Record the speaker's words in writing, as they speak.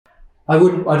I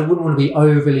wouldn't want to be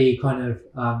overly kind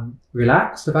of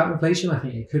relaxed about inflation. I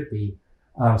think it could be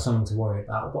something to worry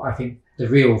about, but I think the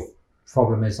real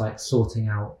problem is like sorting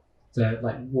out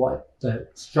what the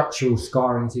structural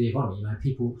scarring to the economy.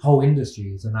 Whole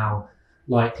industries are now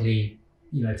likely,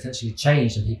 potentially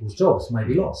changed, and people's jobs may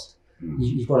be lost.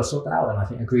 You've got to sort that out, and I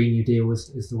think a Green New Deal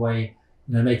is the way.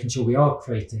 Making sure we are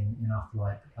creating enough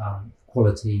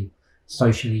quality,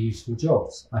 socially useful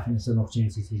jobs. I think it's an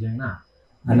opportunity to be doing that,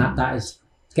 and that is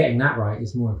getting that right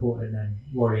is more important than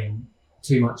worrying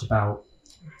too much about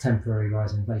temporary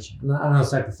rise in inflation. And as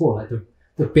I said before, like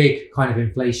the big kind of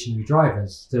inflationary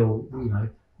drivers still,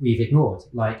 we've ignored,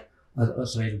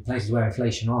 the places where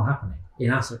inflation are happening, in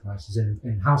asset prices,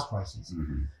 in house prices.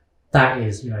 Mm-hmm. That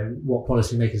is, what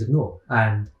policymakers ignore.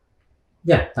 And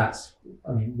yeah, that's,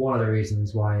 one of the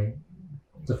reasons why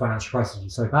the financial crisis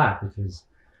was so bad, because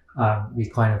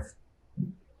we've kind of,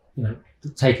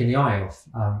 taken the eye off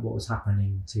what was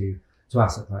happening to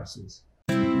asset prices.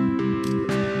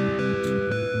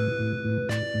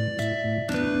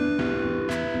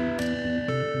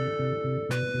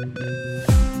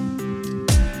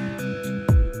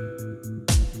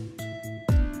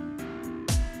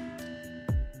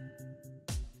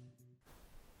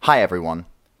 Hi everyone,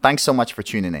 thanks so much for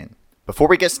tuning in. Before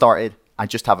we get started, I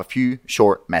just have a few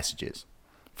short messages.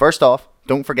 First off,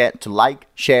 don't forget to like,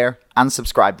 share and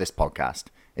subscribe this podcast.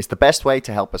 It's the best way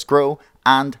to help us grow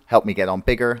and help me get on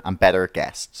bigger and better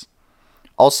guests.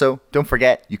 Also, don't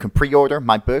forget you can pre-order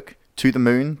my book, To the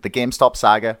Moon, The GameStop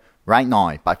Saga, right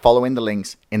now by following the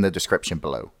links in the description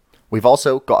below. We've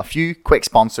also got a few quick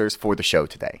sponsors for the show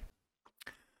today.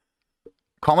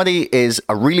 Comedy is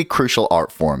a really crucial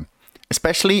art form,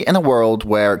 especially in a world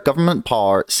where government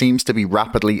power seems to be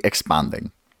rapidly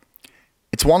expanding.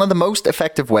 It's one of the most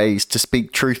effective ways to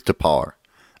speak truth to power.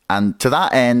 And to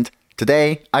that end,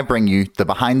 today I bring you the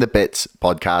Behind the Bits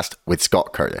podcast with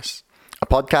Scott Curtis, a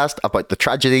podcast about the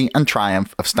tragedy and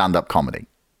triumph of stand-up comedy.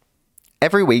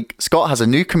 Every week, Scott has a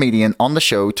new comedian on the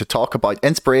show to talk about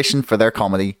inspiration for their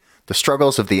comedy, the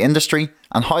struggles of the industry,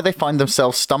 and how they find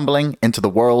themselves stumbling into the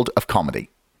world of comedy.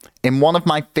 In one of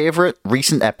my favourite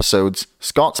recent episodes,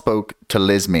 Scott spoke to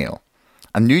Liz Mail,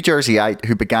 a New Jerseyite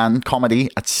who began comedy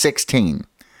at 16.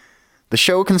 The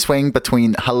show can swing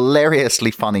between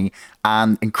hilariously funny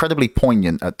and incredibly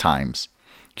poignant at times.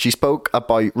 She spoke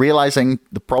about realising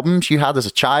the problems you had as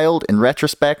a child in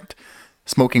retrospect,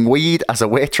 smoking weed as a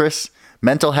waitress,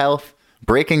 mental health,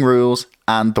 breaking rules,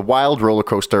 and the wild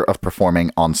rollercoaster of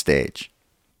performing on stage.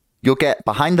 You'll get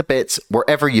Behind the Bits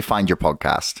wherever you find your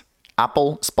podcast.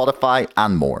 Apple, Spotify,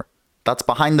 and more. That's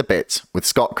Behind the Bits with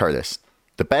Scott Curtis,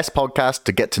 the best podcast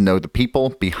to get to know the people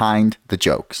behind the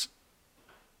jokes.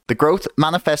 The Growth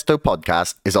Manifesto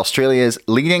podcast is Australia's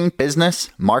leading business,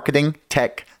 marketing,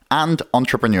 tech, and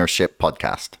entrepreneurship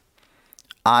podcast.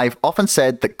 I've often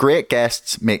said that great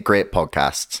guests make great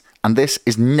podcasts, and this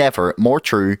is never more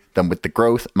true than with the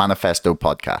Growth Manifesto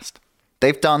podcast.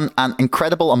 They've done an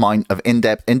incredible amount of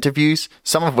in-depth interviews,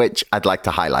 some of which I'd like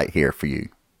to highlight here for you.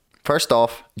 First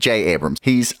off, Jay Abrams.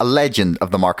 He's a legend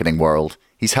of the marketing world.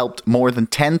 He's helped more than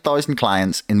 10,000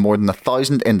 clients in more than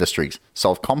 1,000 industries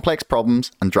solve complex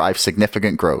problems and drive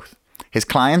significant growth. His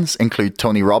clients include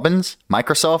Tony Robbins,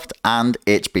 Microsoft, and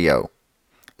HBO.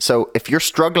 So if you're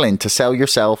struggling to sell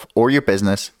yourself or your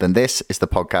business, then this is the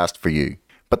podcast for you.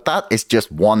 But that is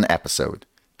just one episode.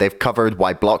 They've covered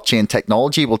why blockchain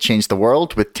technology will change the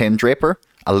world with Tim Draper,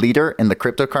 a leader in the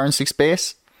cryptocurrency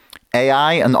space,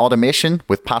 AI and automation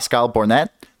with Pascal Bornet,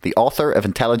 the author of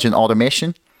Intelligent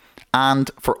Automation.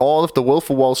 And for all of the Wolf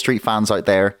of Wall Street fans out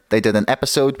there, they did an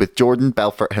episode with Jordan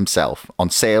Belfort himself on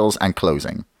sales and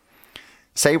closing.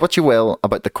 Say what you will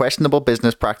about the questionable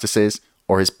business practices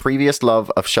or his previous love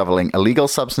of shoveling illegal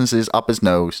substances up his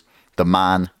nose, the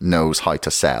man knows how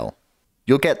to sell.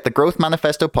 You'll get the Growth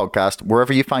Manifesto podcast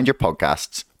wherever you find your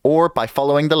podcasts, or by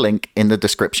following the link in the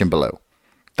description below.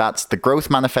 That's the Growth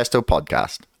Manifesto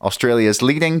podcast, Australia's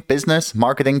leading business,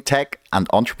 marketing, tech, and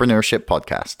entrepreneurship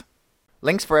podcast.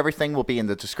 Links for everything will be in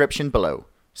the description below.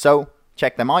 So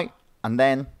check them out, and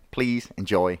then please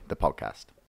enjoy the podcast.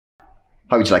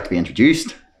 How would you like to be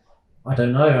introduced? I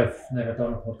don't know. I've never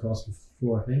done a podcast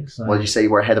before, I think. So. Well, you say you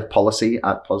were head of policy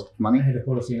at Positive Money? Head of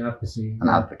policy and advocacy. And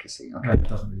advocacy, okay. It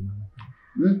doesn't really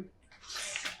matter.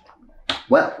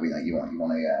 Well, you want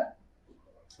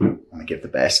to give the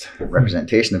best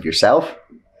representation of yourself.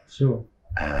 Sure.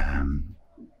 And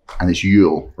it's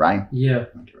Yule, right? Yeah.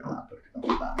 I'll get rid of that book. Don't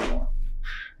need that anymore.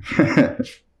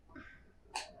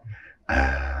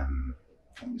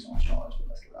 Phone's on charge, but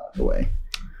let's get that out of the way.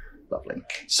 Lovely.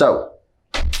 So,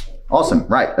 awesome.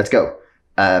 Right, let's go.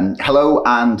 Hello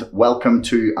and welcome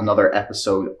to another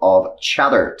episode of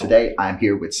Chatter. Today I am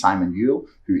here with Simon Yule,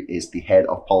 who is the Head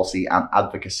of Policy and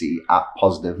Advocacy at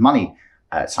Positive Money.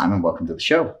 Simon, welcome to the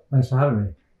show. Thanks for having me.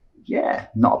 Yeah,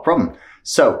 not a problem.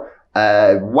 So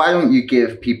why don't you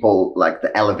give people like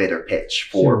the elevator pitch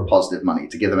for Positive Money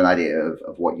to give them an idea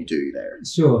of what you do there?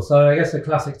 Sure. So I guess the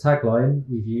classic tagline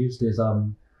we've used is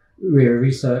we're a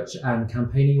research and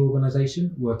campaigning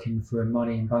organisation working for a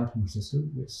money and banking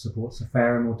system which supports a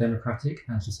fairer, more democratic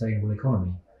and sustainable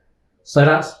economy. So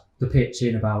that's the pitch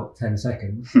in about 10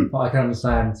 seconds. But I can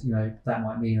understand, that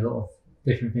might mean a lot of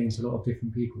different things to a lot of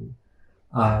different people.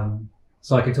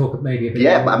 So I can talk maybe a bit.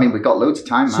 Yeah, but we've got loads of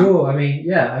time, man. Sure.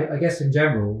 I guess in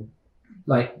general,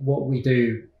 like what we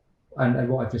do and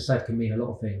what I've just said can mean a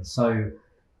lot of things. So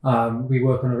we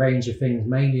work on a range of things,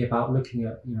 mainly about looking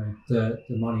at, the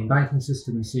money and banking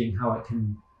system and seeing how it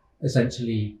can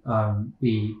essentially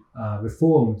be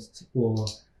reformed or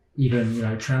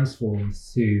even, transformed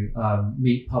to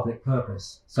meet public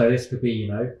purpose. So this could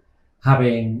be,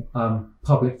 having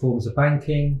public forms of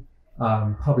banking,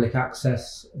 public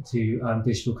access to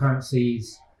digital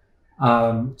currencies,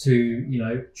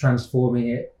 to, transforming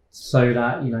it so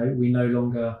that, we no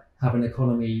longer have an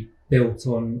economy built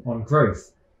on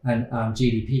growth and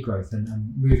GDP growth and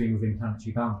moving within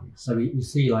planetary boundaries. So we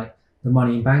see like the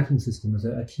money and banking system as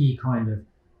a key kind of,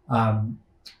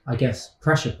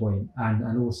 pressure point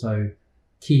and also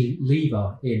key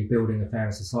lever in building a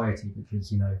fairer society,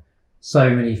 because,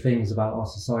 so many things about our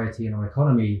society and our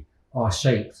economy are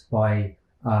shaped by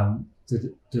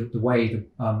the way the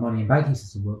money and banking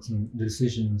system works and the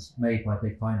decisions made by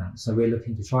big finance. So we're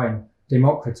looking to try and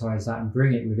democratize that and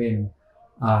bring it within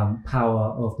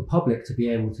power of the public to be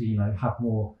able to, have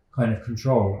more kind of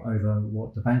control over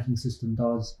what the banking system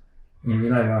does,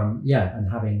 and and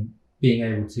being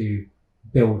able to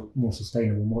build more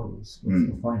sustainable models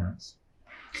of finance.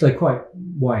 So quite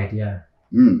wide, yeah.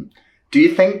 Do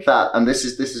you think that, and this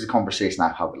is a conversation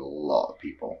I've had with a lot of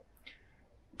people,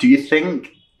 do you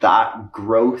think that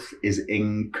growth is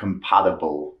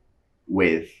incompatible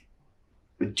with?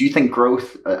 Do you think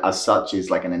growth as such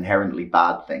is like an inherently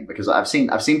bad thing? Because I've seen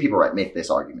people make this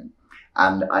argument,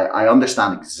 and I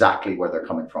understand exactly where they're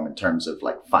coming from in terms of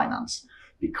like finance,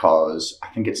 because I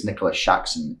think it's Nicholas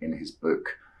Shaxson in his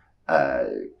book,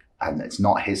 and it's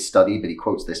not his study, but he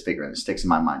quotes this figure and it sticks in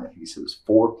my mind. I think he said it was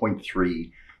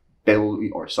 4.3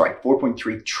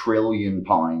 trillion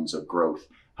pounds of growth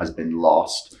has been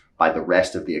lost by the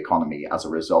rest of the economy as a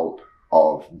result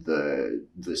of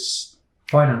this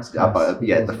finance curse.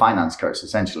 The finance curse,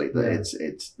 essentially. It's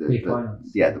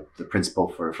the principle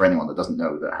for anyone that doesn't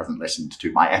know, that hasn't listened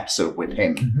to my episode with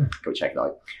him, go check it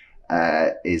out,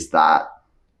 is that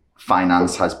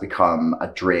finance has become a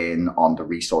drain on the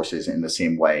resources in the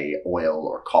same way oil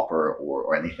or copper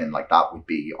or anything like that would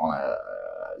be on a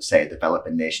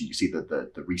developing nation. You see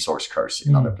the resource curse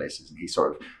in other places, and he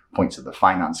sort of points to the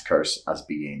finance curse as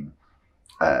being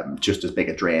just as big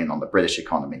a drain on the British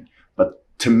economy. But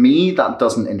to me, that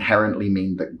doesn't inherently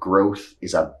mean that growth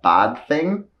is a bad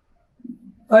thing.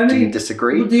 Do you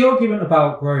disagree? Well, the argument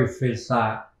about growth is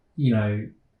that,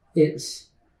 it's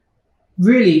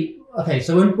really, okay,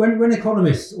 so when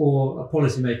economists or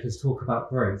policymakers talk about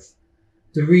growth,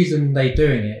 the reason they're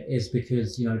doing it is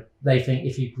because, they think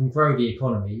if you can grow the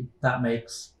economy, that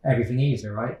makes everything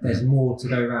easier, right? There's more to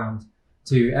go around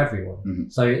to everyone.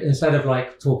 So instead of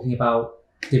like talking about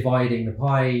dividing the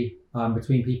pie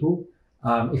between people,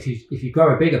 if you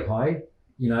grow a bigger pie,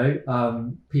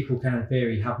 people can in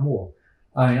theory have more.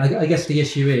 I guess the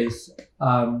issue is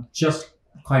just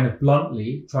kind of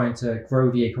bluntly trying to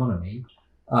grow the economy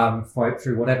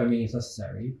through whatever means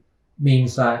necessary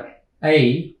means that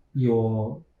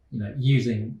you're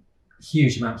using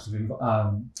huge amounts of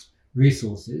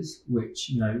resources,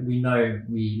 which we know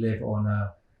we live on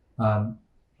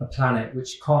a planet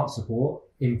which can't support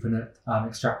infinite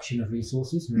extraction of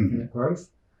resources and infinite growth.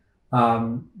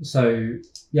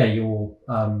 You're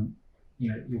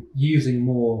using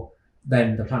more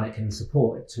than the planet can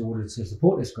support in order to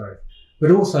support this growth.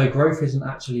 But also, growth isn't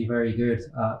actually very good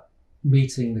at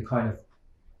meeting the kind of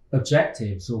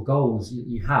objectives or goals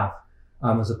you have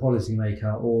as a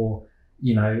policymaker or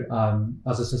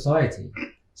as a society.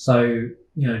 So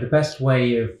the best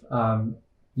way of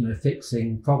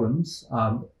fixing problems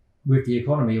with the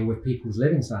economy or with people's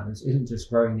living standards isn't just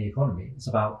growing the economy. It's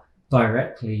about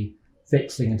directly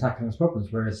fixing and tackling those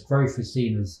problems, whereas growth is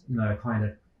seen as a kind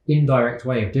of indirect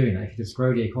way of doing that. If you just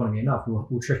grow the economy enough,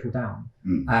 we'll trickle down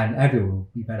and everyone will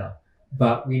be better.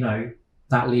 But we know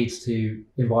that leads to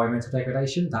environmental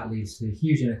degradation, that leads to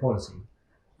huge inequality.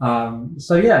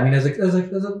 So yeah, I mean, there's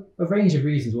a range of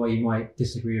reasons why you might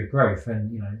disagree with growth,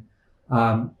 and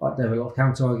but there are a lot of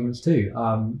counter arguments too.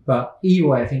 But either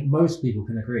way, I think most people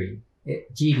can agree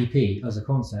GDP as a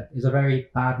concept is a very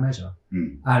bad measure,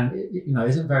 and it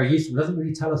isn't very useful. It doesn't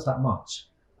really tell us that much.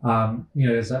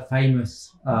 There's that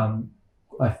famous a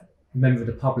member of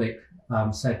the public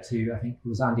said to, I think it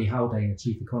was Andy Haldane, the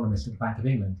chief economist at the Bank of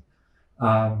England,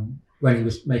 when he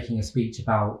was making a speech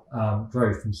about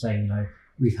growth and saying,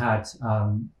 we've had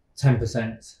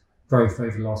 10% growth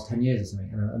over the last 10 years or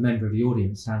something. And a member of the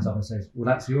audience stands up and says, well,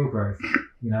 that's your growth.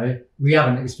 We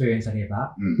haven't experienced any of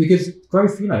that because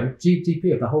growth,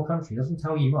 GDP of the whole country doesn't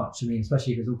tell you much. I mean,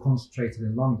 especially if it's all concentrated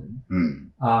in London,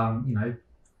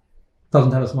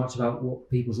 doesn't tell us much about what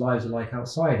people's lives are like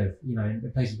outside of,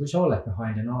 in places which are left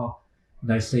behind and are,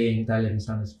 seeing their living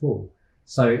standards fall.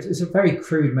 So it's a very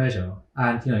crude measure,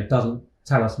 and doesn't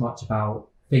tell us much about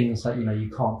things that you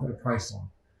can't put a price on,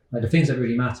 like the things that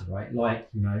really matter, right? Like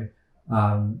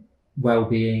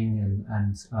well-being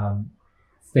and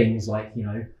things like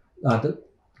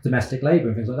domestic labour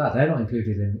and things like that. They're not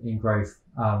included in growth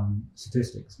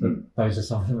statistics, but those are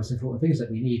some of the most important things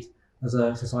that we need as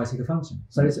a society to function.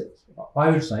 So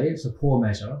I would say it's a poor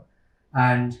measure,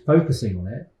 and focusing on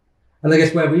it. And I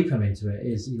guess where we come into it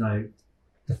is,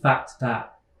 the fact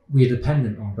that we're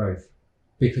dependent on growth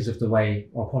because of the way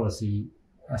our policy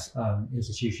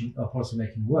institution, our policy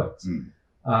making works.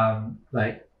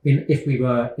 If we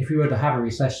were to have a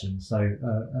recession, so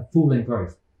a fall in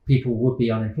growth, people would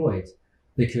be unemployed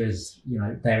because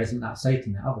there isn't that safety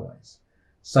net otherwise.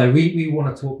 So we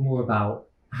want to talk more about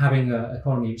having an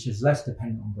economy which is less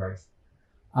dependent on growth,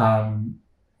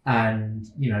 and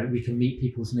we can meet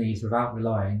people's needs without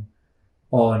relying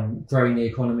on growing the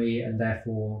economy and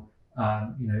therefore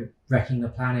wrecking the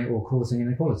planet or causing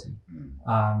inequality.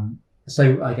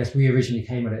 So I guess we originally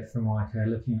came at it from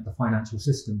looking at the financial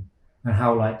system and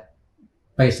how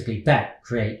basically debt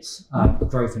creates a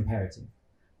growth imperative.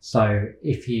 So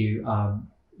if you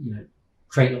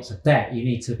create lots of debt, you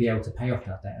need to be able to pay off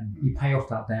that debt, and you pay off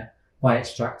that debt by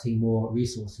extracting more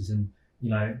resources and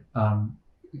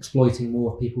exploiting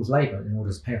more of people's labour in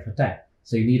order to pay off the debt.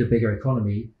 So you need a bigger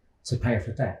economy to pay off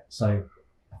the debt. So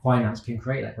finance can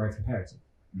create that growth imperative.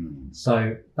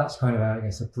 So that's kind of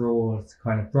a broad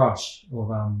kind of brush of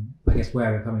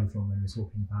where we're coming from when we're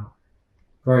talking about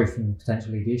growth and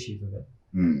potentially the issues of it.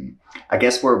 I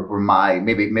guess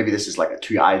maybe this is like a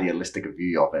too idealistic a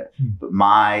view of it, but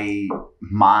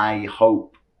my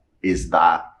hope is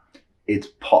that it's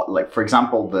for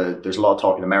example, there's a lot of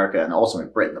talk in America and also in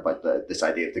Britain about this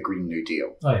idea of the Green New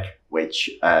Deal, which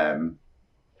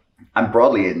I'm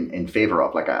broadly in favor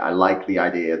of. I like the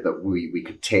idea that we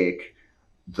could take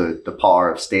the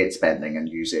power of state spending and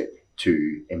use it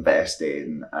to invest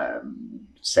in,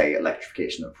 say,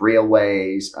 electrification of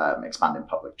railways, expanding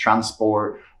public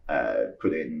transport,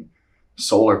 put in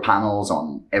solar panels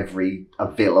on every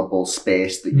available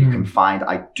space that you can find.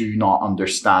 I do not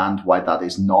understand why that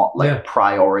is not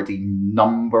priority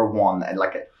number one. And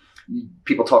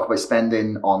people talk about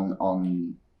spending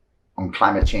on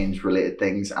climate change related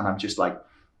things, and I'm just like,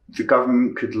 the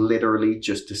government could literally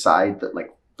just decide that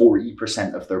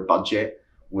 40% of their budget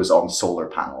was on solar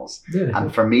panels.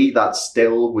 And for me, that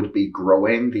still would be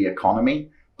growing the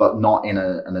economy, but not in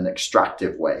an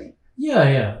extractive way.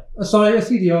 Yeah. So I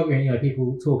see the argument,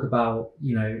 people talk about,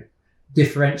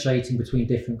 differentiating between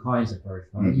different kinds of growth.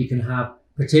 Right? You can have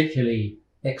particularly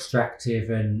extractive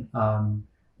and,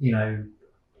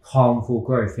 harmful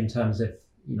growth in terms of,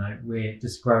 we're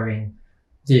just growing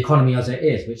the economy as it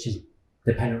is, which is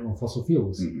dependent on fossil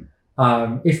fuels.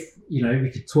 If, we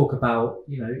could talk about,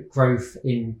 growth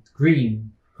in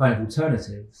green kind of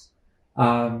alternatives,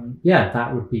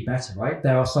 that would be better, right?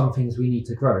 There are some things we need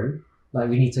to grow.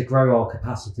 We need to grow our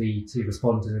capacity to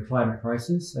respond to the climate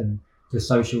crisis and the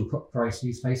social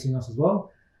crises facing us as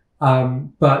well.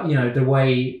 But, the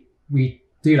way we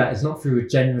do that is not through a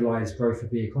generalized growth of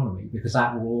the economy, because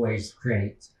that will always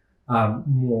create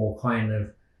more kind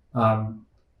of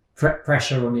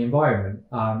pressure on the environment.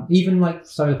 Even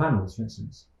solar panels, for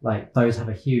instance, those have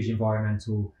a huge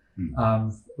environmental,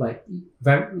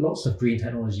 lots of green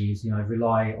technologies,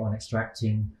 rely on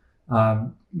extracting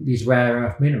these rare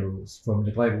earth minerals from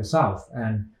the global south.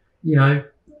 And,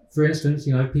 for instance,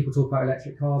 people talk about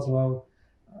electric cars. Well,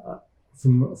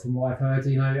 from what I've heard,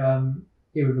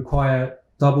 it would require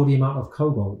double the amount of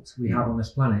cobalt we have on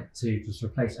this planet to just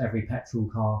replace every petrol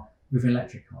car with an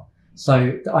electric car.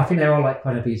 So I think there are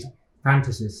kind of these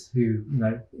fantasists who,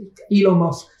 Elon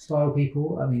Musk style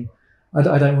people. I mean, I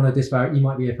don't want to disparage. You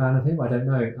might be a fan of him. I don't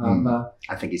know.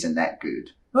 I think he's a net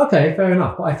good. Okay, fair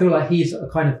enough. But I feel like he's a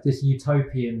kind of this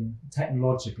utopian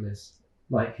technologicalist,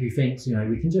 like who thinks,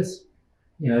 we can just,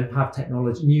 have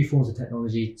technology, new forms of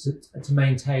technology to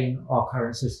maintain our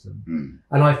current system.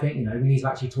 And I think, we need to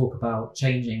actually talk about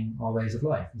changing our ways of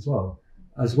life as well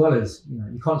as,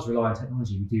 you can't just rely on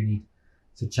technology. We do need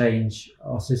to change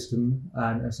our system,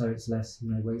 and so it's less,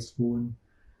 wasteful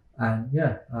and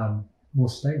more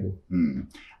sustainable.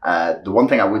 The one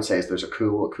thing I would say is there's a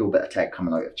cool bit of tech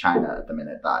coming out of China at the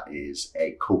minute that is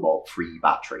a cobalt-free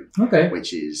battery, okay,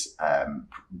 which is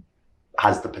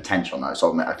has the potential now.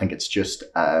 So I think it's just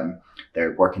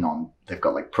they're working on. They've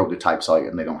got like prototypes out,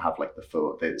 and they don't have like the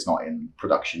full. It's not in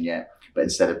production yet. But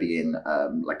instead of being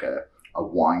like a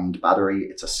wound battery,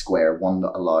 it's a square one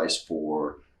that allows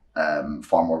for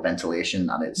far more ventilation,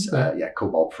 and it's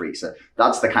cobalt free. So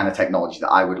that's the kind of technology that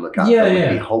I would look at. That would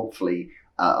be hopefully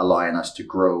allowing us to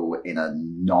grow in a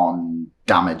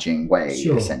non-damaging way,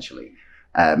 essentially.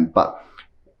 But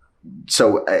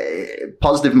so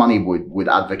Positive Money would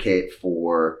advocate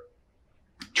for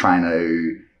trying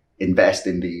to invest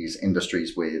in these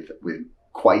industries with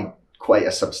quite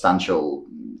a substantial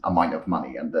amount of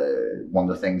money. And one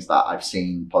of the things that I've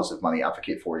seen Positive Money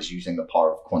advocate for is using the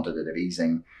power of quantitative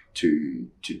easing to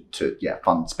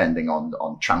fund spending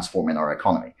on transforming our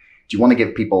economy. Do you want to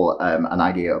give people an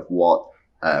idea of what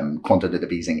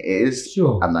quantitative easing is,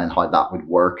 and then how that would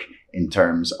work in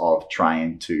terms of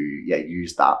trying to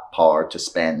use that power to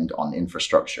spend on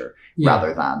infrastructure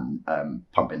rather than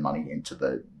pumping money into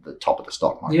the top of the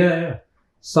stock market? Yeah.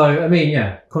 So, I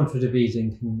mean, quantitative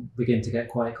easing can begin to get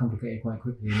quite complicated quite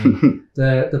quickly.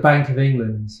 The Bank of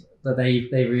England, that they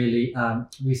really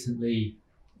recently,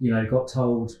 got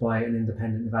told by an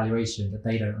independent evaluation that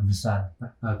they don't understand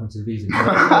quantitative easing.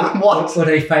 What? Or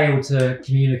they failed to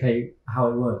communicate how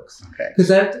it works. Okay.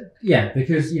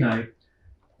 Because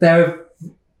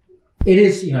it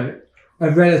is, a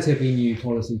relatively new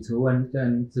policy tool,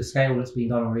 and the scale that's been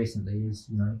done on recently is,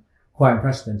 quite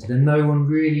unprecedented, and no one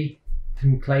really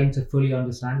can claim to fully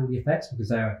understand all the effects, because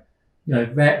there are,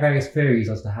 various theories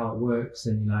as to how it works,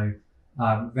 and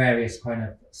various kind of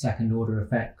second order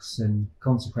effects and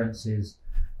consequences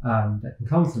that can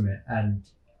come from it, and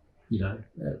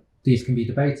these can be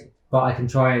debated. But I can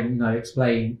try and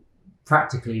explain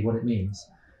practically what it means.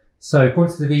 So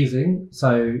quantitative easing.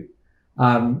 So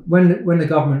when the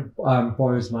government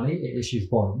borrows money, it issues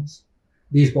bonds.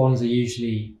 These bonds are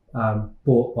usually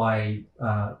bought by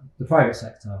the private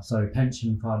sector, so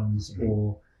pension funds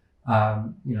or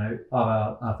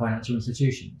other financial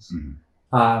institutions.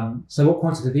 So what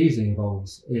quantitative easing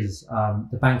involves is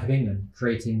the Bank of England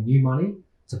creating new money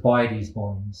to buy these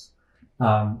bonds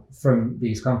from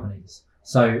these companies.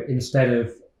 So instead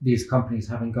of these companies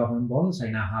having government bonds, they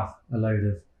now have a load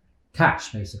of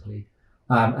cash, basically.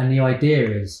 And the idea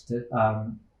is that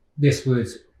this would,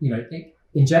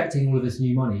 injecting all of this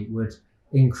new money would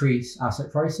increase asset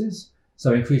prices,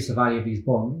 so increase the value of these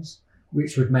bonds,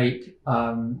 which would make,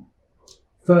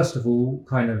 first of all,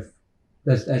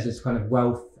 there's this kind of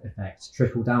wealth effect,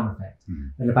 trickle down effect.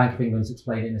 And the Bank of England's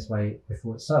explained it in this way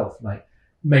before itself, like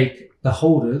make the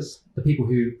holders, the people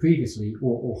who previously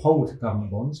or hold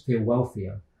government bonds, feel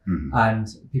wealthier. And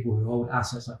people who hold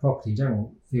assets like property in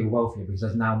general feel wealthier because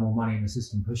there's now more money in the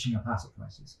system pushing up asset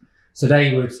prices. So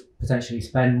they would potentially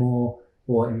spend more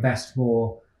or invest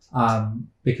more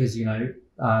because they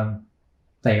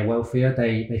are wealthier.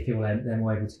 They feel they're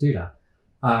more able to do that.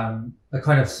 A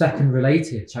kind of second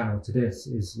related channel to this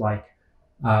is like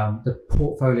the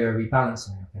portfolio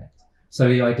rebalancing effect. So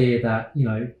the idea that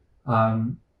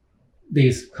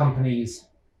these companies,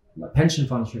 like pension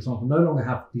funds, for example, no longer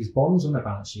have these bonds on their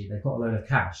balance sheet. They've got a load of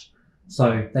cash.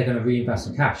 So they're going to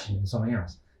reinvest the cash in something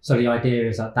else. So the idea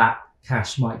is that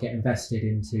cash might get invested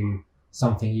into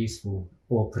something useful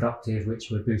or productive, which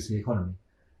would boost the economy.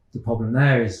 The problem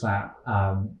there is that,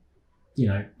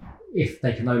 if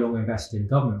they can no longer invest in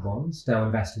government bonds, they'll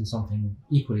invest in something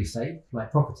equally safe,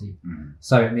 like property.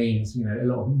 So it means, a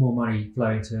lot more money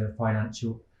flowing to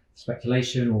financial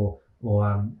speculation or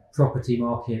property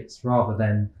markets rather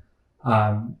than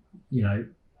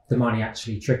the money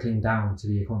actually trickling down to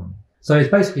the economy. So it's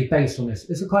basically based on this.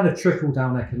 It's a kind of trickle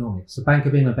down economics. The Bank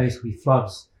of England basically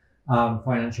floods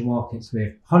financial markets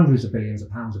with hundreds of billions of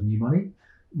pounds of new money,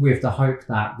 with the hope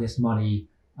that this money,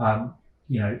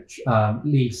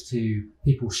 leads to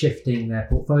people shifting their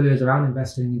portfolios around,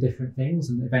 investing in different things,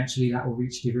 and eventually that will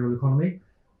reach the real economy.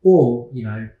 Or,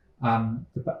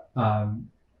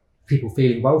 people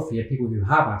feeling wealthier, people who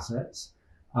have assets,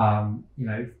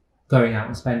 going out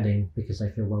and spending because they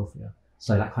feel wealthier.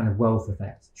 So that kind of wealth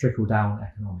effect, trickle down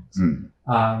economics.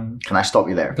 Can I stop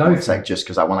you there for a sec, just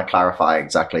because I want to clarify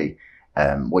exactly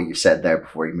what you said there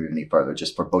before you move any further,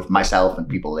 just for both myself and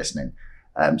people listening.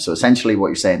 So essentially what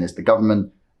you're saying is the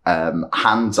government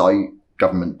hands out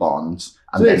government bonds,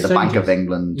 and then the Bank of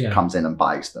England comes in and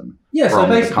buys them from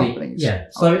the companies. Yeah,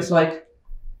 so it's like,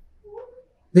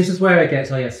 this is where it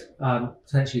gets, I guess,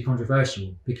 potentially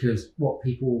controversial, because what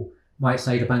people might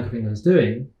say the Bank of England's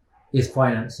doing is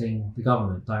financing the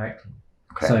government directly.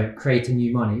 Okay. So creating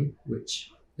new money,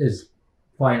 which is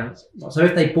finance. So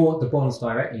if they bought the bonds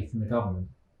directly from the government,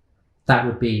 that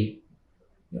would be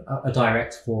a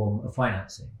direct form of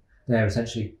financing. They're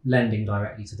essentially lending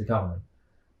directly to the government.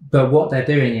 But what they're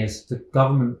doing is the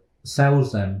government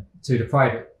sells them to the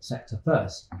private sector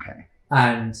first. Okay.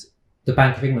 And the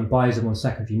Bank of England buys them on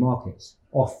secondary markets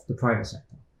off the private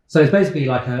sector. So it's basically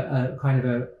like a kind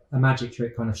of a magic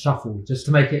trick kind of shuffle, just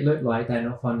to make it look like they're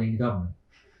not funding the government.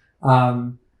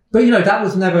 But that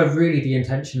was never really the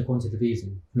intention of quantitative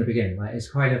easing from the beginning. Like, it's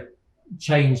kind of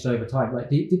changed over time. Like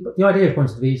the idea of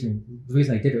quantitative easing, the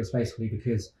reason they did it was basically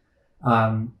because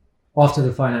after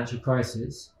the financial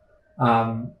crisis,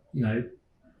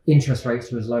 interest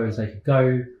rates were as low as they could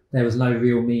go. There was no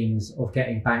real means of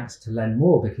getting banks to lend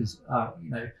more because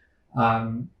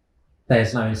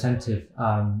there's no incentive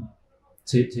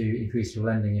to increase your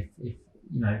lending if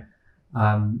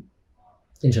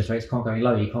interest rates can't go any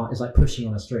lower. You can't. It's like pushing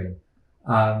on a string.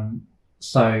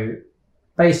 So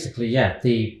basically,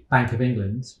 the Bank of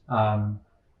England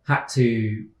had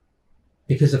to,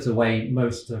 because of the way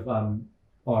most of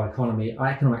our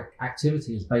economic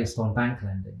activity is based on bank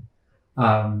lending,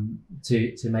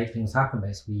 to make things happen.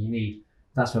 Basically,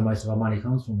 that's where most of our money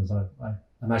comes from, as I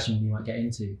imagine you might get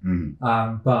into.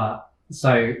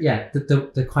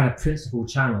 The kind of principal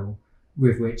channel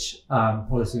with which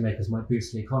policymakers might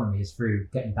boost the economy is through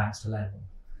getting banks to lend them.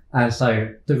 And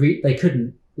so they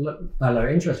couldn't lower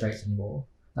interest rates anymore.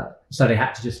 So they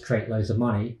had to just create loads of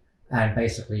money and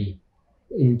basically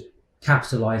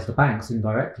capitalize the banks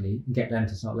indirectly and get them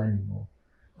to start lending more.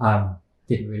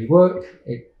 Didn't really work.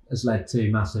 It has led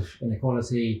to massive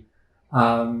inequality.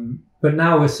 But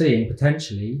now we're seeing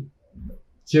potentially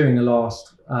during the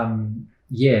last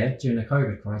year, during the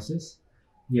COVID crisis,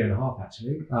 year and a half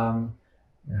actually.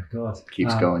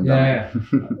 Keeps going.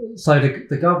 So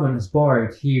the government has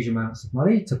borrowed huge amounts of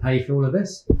money to pay for all of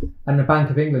this, and the Bank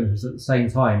of England has at the same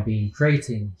time been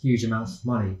creating huge amounts of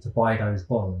money to buy those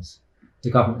bonds the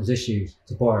government has issued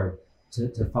to borrow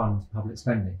to fund public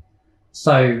spending.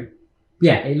 So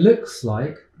it looks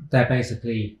like they're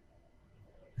basically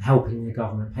helping the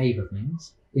government pay for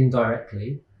things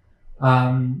indirectly.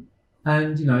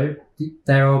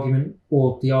 Their argument,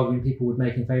 or the argument people would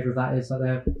make in favour of that, is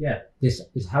that this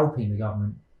is helping the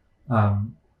government,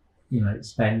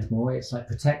 spend more. It's like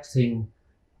protecting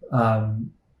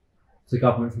the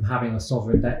government from having a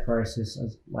sovereign debt crisis.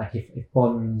 As like if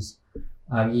bonds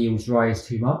yields rise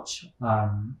too much,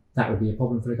 that would be a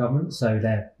problem for the government. So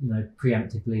they're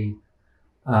preemptively.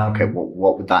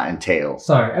 What would that entail?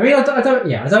 Sorry, I mean I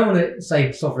don't want to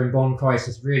say sovereign bond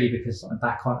crisis really, because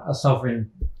a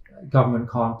sovereign government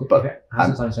can't, if it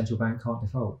has its own central bank, can't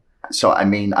default. So I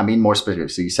mean more specific.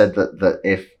 So you said that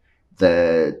if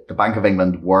the Bank of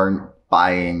England weren't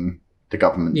buying the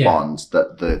government bonds,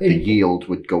 that the yield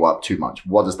would go up too much.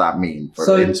 What does that mean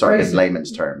in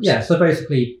layman's terms? Yeah, so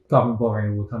basically government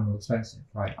borrowing will become more expensive,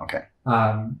 right? Okay.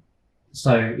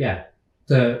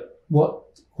 What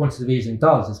quantitative easing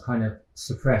does is kind of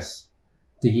suppress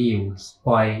the yields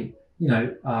by,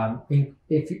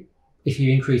 if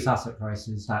you increase asset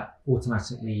prices, that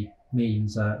automatically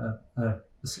means a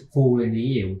fall in the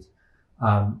yield,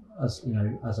 as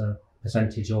a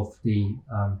percentage of the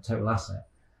total asset.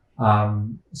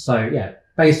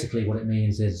 Basically what it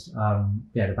means is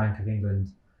the Bank of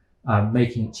England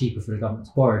making it cheaper for the government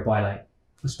to borrow by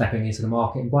stepping into the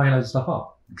market and buying loads of stuff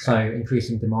up. Okay. So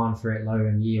increasing demand for it,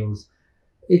 lowering yields.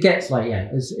 It gets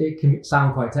it can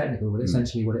sound quite technical, but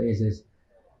essentially what it is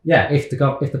if the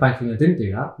Bank of England didn't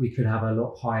do that, we could have a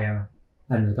lot higher,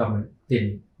 and the government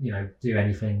didn't do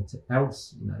anything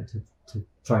else to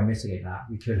try and mitigate that.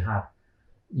 We could have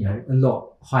a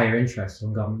lot higher interest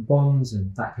on government bonds,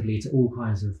 and that could lead to all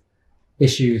kinds of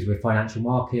issues with financial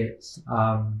markets,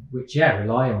 which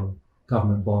rely on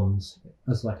government bonds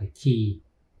as like a key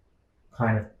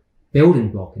kind of building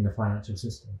block in the financial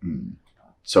system.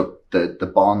 So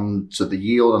the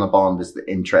yield on a bond is the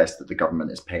interest that the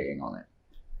government is paying on it.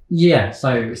 Yeah.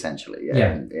 So essentially,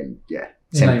 in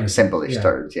simple-ish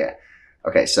terms. Yeah.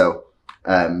 Okay. So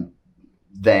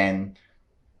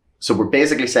so we're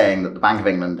basically saying that the Bank of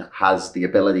England has the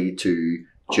ability to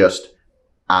just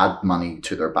add money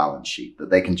to their balance sheet,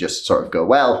 that they can just sort of go,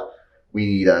 well, we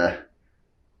need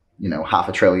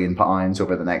 £500 billion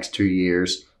over the next 2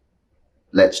 years.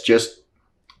 Let's just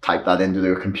type that into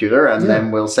their computer and then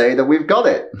we'll say that we've got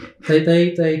it.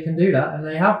 They can do that, and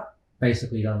they have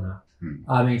basically done that.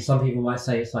 I mean, some people might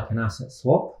say it's like an asset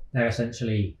swap. They're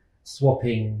essentially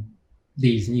swapping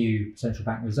these new central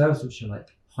bank reserves, which are like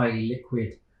highly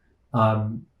liquid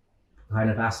kind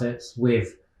of assets,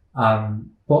 with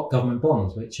government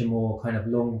bonds, which are more kind of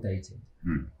long dated.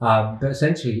 But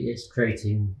essentially it's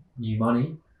creating new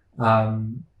money.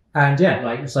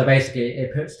 So basically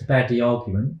it puts to bed the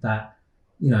argument that,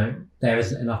 there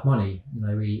isn't enough money.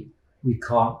 We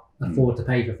can't afford to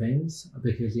pay for things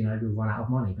because, we'll run out of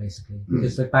money basically.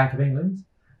 Because the Bank of England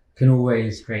can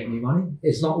always create new money.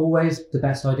 It's not always the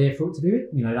best idea for it to do it.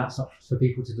 That's up for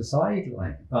people to decide.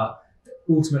 But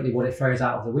ultimately what it throws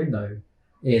out of the window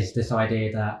is this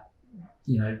idea that,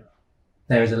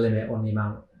 there is a limit on the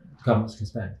amount governments can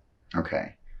spend.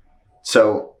 Okay.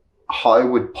 So how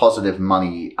would Positive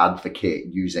Money advocate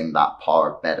using that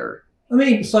power better? I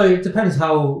mean, so it depends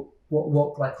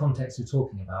what like context you're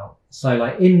talking about. So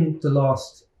like in the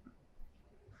last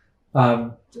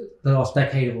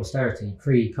decade of austerity,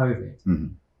 pre-COVID,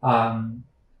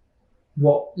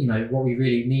 what we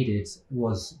really needed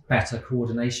was better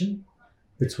coordination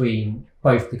between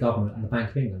both the government and the Bank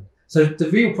of England. So the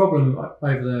real problem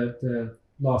over the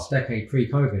last decade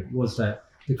pre-COVID was that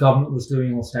the government was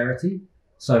doing austerity,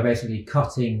 so basically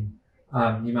cutting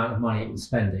the amount of money it was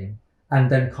spending, and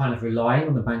then kind of relying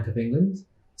on the Bank of England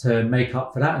to make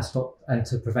up for that and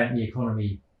to prevent the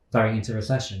economy going into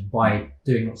recession by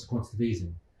doing lots of quantitative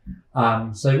easing.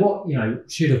 So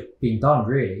what should have been done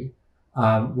really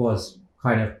was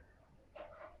kind of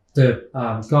the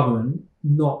government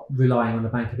not relying on the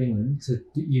Bank of England to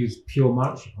use pure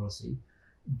monetary policy,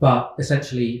 but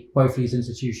essentially both these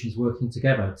institutions working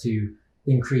together to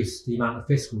increase the amount of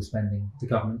fiscal spending the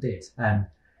government did. And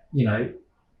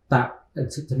that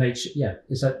to make sure,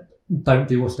 it's that don't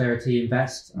do austerity,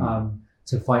 invest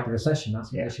to fight the recession.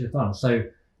 That's what they should have done. So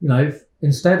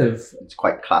instead of, it's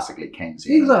quite classically Keynesian.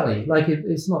 Exactly, like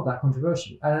it's not that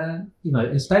controversial. And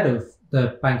instead of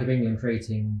the Bank of England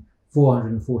creating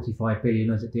 445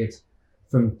 billion as it did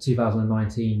from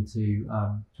 2019 to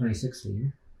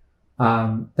 2016,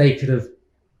 they could have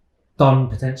done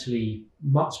potentially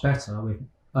much better with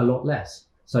a lot less.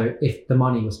 So if the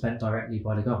money was spent directly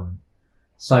by the government.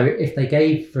 So if they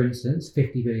gave, for instance,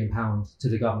 £50 billion to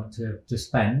the government to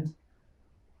spend,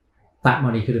 that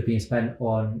money could have been spent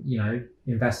on,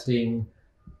 investing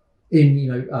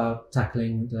in,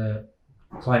 tackling the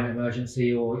climate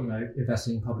emergency, or,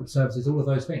 investing in public services, all of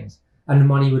those things. And the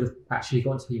money would have actually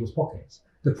gone to people's pockets.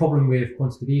 The problem with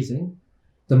quantitative easing,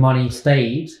 the money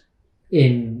stayed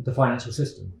in the financial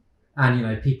system, and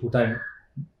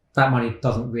that money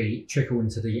doesn't really trickle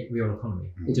into the real economy.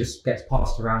 It just gets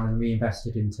passed around and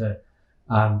reinvested into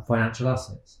financial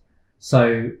assets.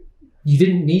 So you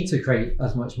didn't need to create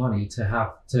as much money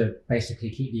to basically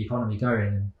keep the economy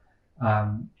going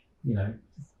and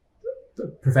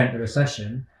prevent the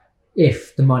recession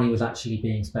if the money was actually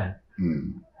being spent.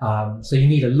 So you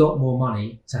need a lot more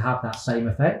money to have that same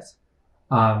effect,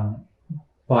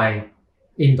 by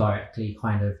indirectly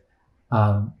kind of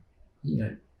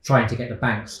trying to get the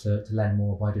banks to lend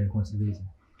more by doing quantitative easing.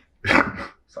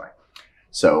 Sorry.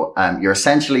 So you're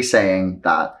essentially saying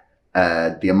that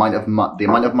the amount of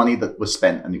money that was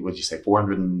spent, and what did you say,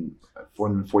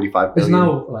 445 billion? It's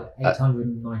now like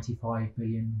 895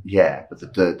 billion. Yeah, but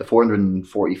the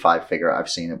 445 figure I've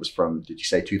seen, it was from, did you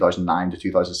say 2009 to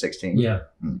 2016? Yeah.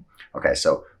 Okay,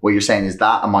 so what you're saying is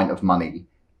that amount of money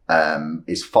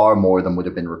is far more than would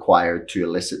have been required to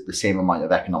elicit the same amount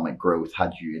of economic growth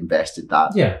had you invested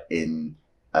that in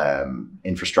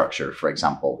infrastructure, for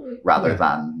example, rather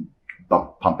than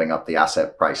pumping up the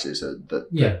asset prices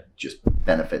that just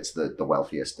benefits the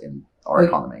wealthiest in our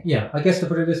economy. Yeah, I guess to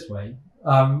put it this way,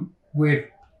 with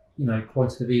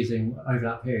quantitative easing over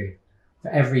that period, for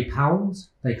every pound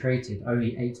they created,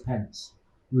 only 8 pence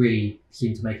really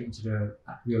seemed to make it into the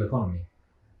real economy.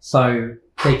 So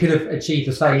they could have achieved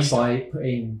the same by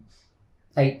putting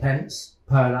 8 pence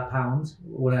per that pound,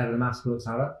 whatever the maths works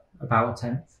out at, about a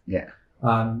tenth,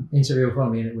 into the real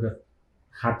economy, and it would have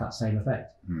had that same effect.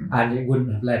 And it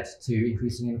wouldn't have led to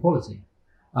increasing inequality.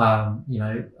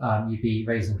 You'd be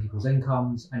raising people's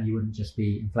incomes, and you wouldn't just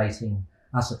be inflating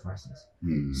asset prices.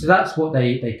 So that's what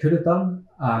they could have done.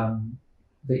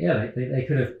 They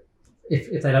could have,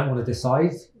 if they don't want to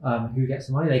decide who gets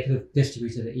the money, they could have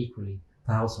distributed it equally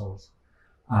to households,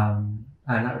 and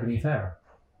that would have been fairer.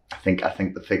 I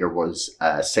think the figure was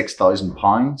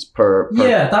 £6,000 per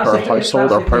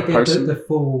household or per person. The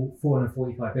full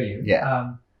 445 billion.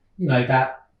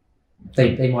 That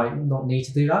they might not need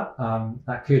to do that.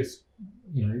 That could,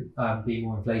 be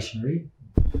more inflationary.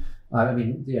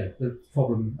 The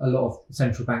problem a lot of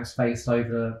central banks faced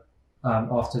over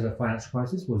after the financial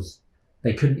crisis was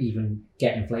they couldn't even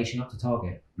get inflation up to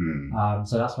target.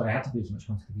 So that's why they had to do so much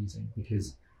quantitative easing,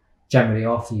 because generally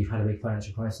after you've had a big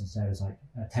financial crisis, there was like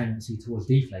a tendency towards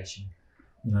deflation.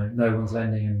 No one's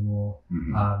lending anymore.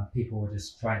 People were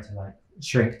just trying to like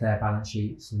shrink their balance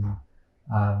sheets and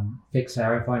fix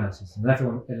their own finances. And if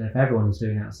everyone's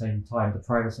doing that at the same time, the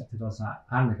private sector does that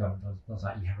and the government does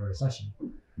that, you have a recession.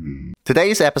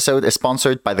 Today's episode is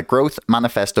sponsored by the Growth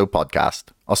Manifesto podcast,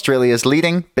 Australia's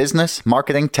leading business,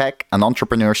 marketing, tech, and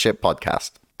entrepreneurship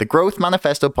podcast. The Growth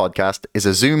Manifesto podcast is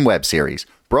a Zoom web series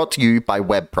brought to you by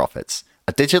Web Profits,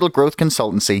 a digital growth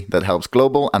consultancy that helps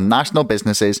global and national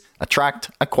businesses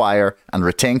attract, acquire, and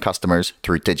retain customers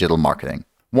through digital marketing.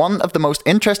 One of the most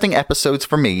interesting episodes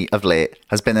for me of late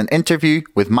has been an interview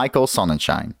with Michael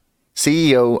Sonnenschein,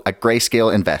 CEO at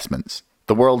Grayscale Investments,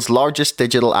 the world's largest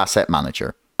digital asset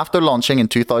manager. After launching in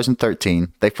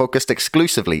 2013, they focused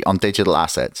exclusively on digital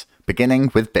assets,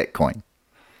 beginning with Bitcoin.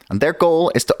 And their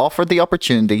goal is to offer the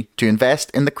opportunity to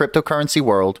invest in the cryptocurrency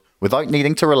world without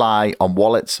needing to rely on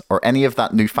wallets or any of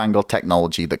that newfangled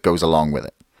technology that goes along with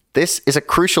it. This is a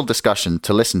crucial discussion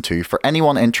to listen to for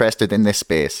anyone interested in this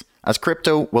space, as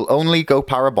crypto will only go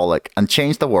parabolic and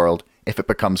change the world if it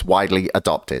becomes widely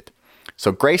adopted.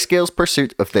 So Grayscale's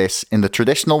pursuit of this in the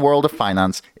traditional world of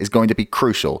finance is going to be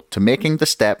crucial to making the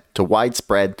step to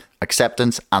widespread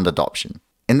acceptance and adoption.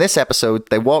 In this episode,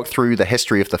 they walk through the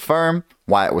history of the firm,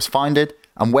 why it was founded,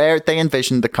 and where they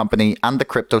envisioned the company and the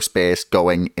crypto space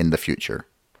going in the future.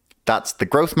 That's the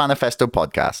Growth Manifesto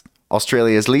podcast,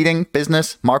 Australia's leading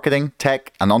business, marketing,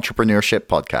 tech, and entrepreneurship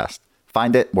podcast.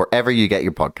 Find it wherever you get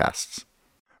your podcasts.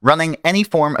 Running any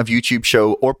form of YouTube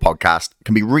show or podcast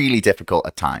can be really difficult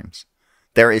at times.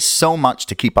 There is so much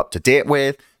to keep up to date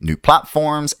with, new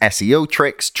platforms, SEO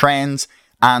tricks, trends,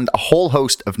 and a whole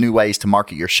host of new ways to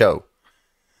market your show.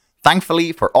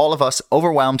 Thankfully, for all of us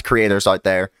overwhelmed creators out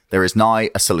there, there is now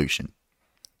a solution.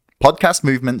 Podcast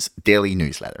Movement's daily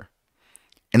newsletter.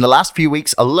 In the last few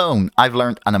weeks alone, I've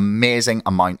learned an amazing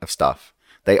amount of stuff.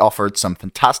 They offered some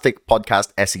fantastic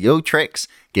podcast SEO tricks,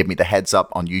 gave me the heads up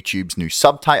on YouTube's new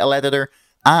subtitle editor,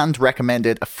 and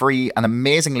recommended a free and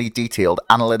amazingly detailed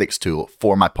analytics tool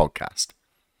for my podcast.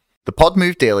 The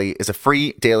Podmove Daily is a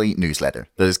free daily newsletter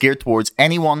that is geared towards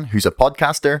anyone who's a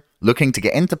podcaster looking to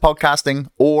get into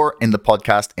podcasting or in the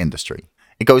podcast industry.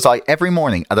 It goes out every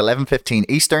morning at 11:15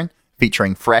 Eastern,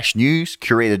 featuring fresh news,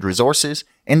 curated resources,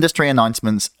 industry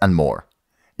announcements, and more.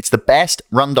 It's the best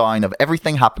rundown of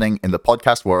everything happening in the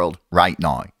podcast world right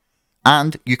now.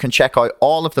 And you can check out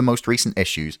all of the most recent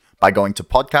issues by going to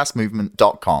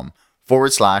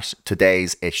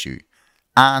podcastmovement.com/today's issue.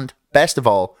 And best of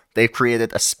all, they've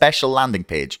created a special landing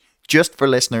page just for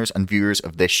listeners and viewers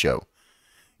of this show.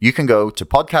 You can go to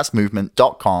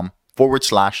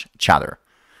podcastmovement.com/chatter.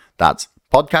 That's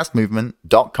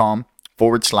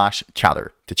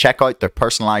podcastmovement.com/chatter to check out their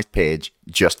personalized page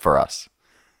just for us.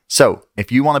 So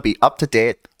if you want to be up to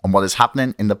date on what is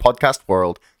happening in the podcast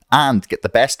world and get the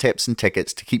best tips and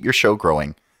tickets to keep your show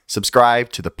growing, subscribe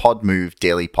to the Podmove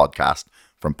Daily podcast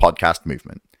from Podcast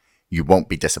Movement. You won't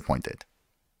be disappointed.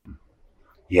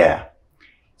 Yeah.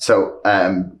 So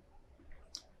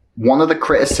one of the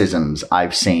criticisms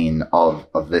I've seen of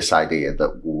this idea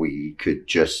that we could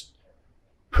just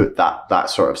put that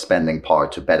sort of spending power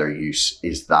to better use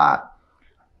is that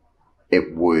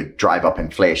it would drive up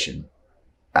inflation.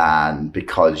 And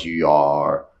because you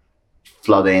are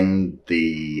flooding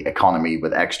the economy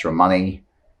with extra money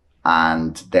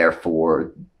and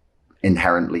therefore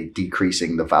inherently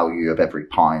decreasing the value of every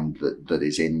pound that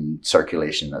is in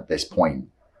circulation at this point.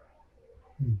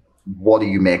 What do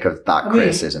you make of that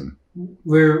criticism?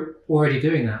 We're already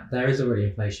doing that. There is already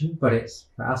inflation, but it's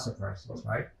for asset prices,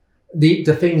 right? The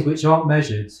things which aren't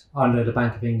measured under the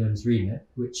Bank of England's remit,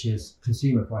 which is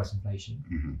consumer price inflation.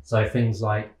 Mm-hmm. So things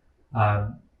like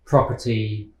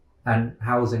property and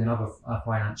housing and other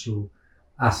financial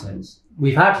assets.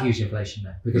 We've had huge inflation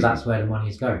there because that's where the money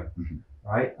is going,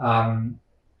 right?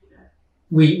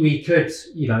 We could,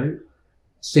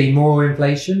 see more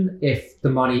inflation if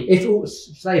all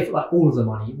of the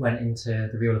money went into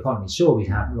the real economy. Sure, we'd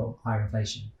have a lot higher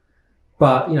inflation,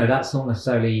 but that's not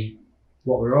necessarily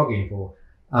what we're arguing for.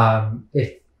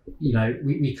 If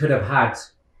we could have had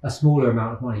a smaller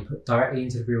amount of money put directly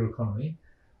into the real economy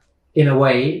in a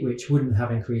way which wouldn't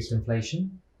have increased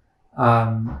inflation,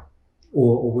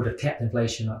 or would have kept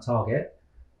inflation at target,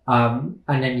 and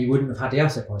then you wouldn't have had the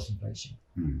asset price inflation.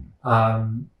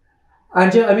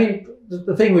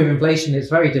 the thing with inflation, it's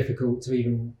very difficult to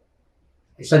even,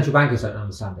 central bankers don't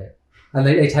understand it. And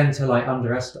they tend to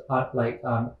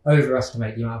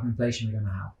overestimate the amount of inflation we're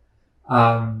going to have.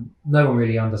 No one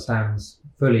really understands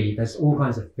fully. There's all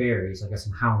kinds of theories, I guess,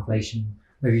 on how inflation,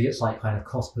 maybe it's like kind of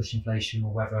cost push inflation,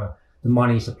 or whether the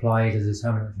money supplied is a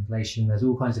determinant of inflation. There's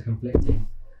all kinds of conflicting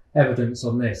evidence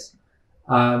on this.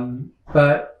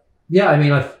 But yeah, I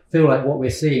mean, I feel like what we're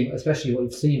seeing, especially what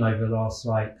we've seen over the last,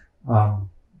 I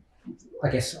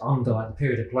guess, under the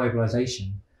period of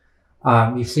globalization,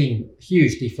 we've seen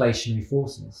huge deflationary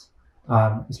forces,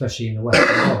 especially in the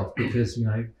Western world, because,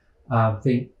 I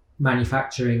think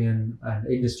manufacturing and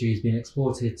industry has been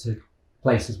exported to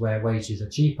places where wages are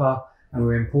cheaper, and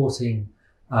we're importing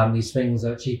these things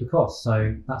at cheaper costs.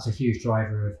 So that's a huge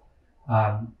driver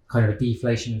of kind of a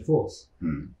deflationary force.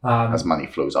 As money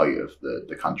flows out of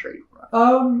the country.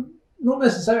 Right? Not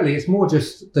necessarily. It's more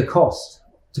just the cost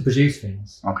to produce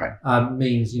things. Okay.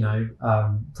 Means,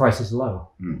 prices are lower.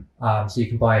 So you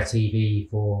can buy a TV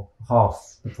for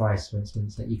half the price, for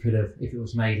instance, that you could have if it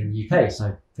was made in the UK.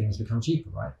 So things become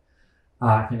cheaper, right?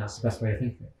 I think that's the best way to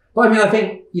think of it. But I mean, I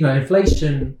think,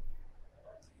 inflation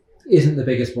isn't the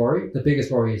biggest worry. The biggest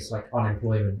worry is like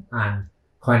unemployment and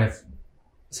kind of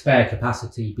spare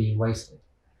capacity being wasted.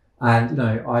 And,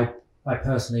 I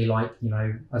personally like,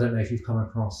 I don't know if you've come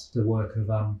across the work of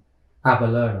Abba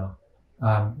Lerner.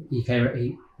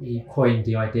 He coined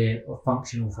the idea of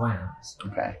functional finance.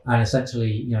 Okay. And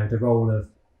essentially, the role of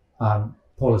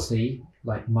policy,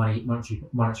 like monetary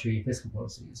and fiscal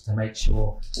policy, is to make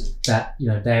sure that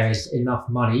there is enough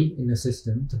money in the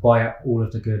system to buy up all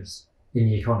of the goods in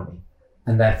the economy,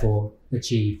 and therefore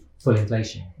achieve full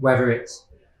inflation. Whether it's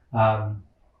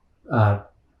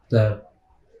the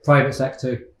private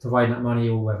sector providing that money,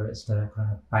 or whether it's the kind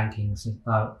of banking,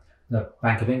 the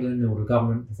Bank of England or the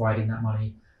government providing that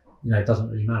money, it doesn't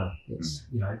really matter. It's,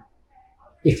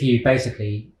 if you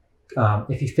basically,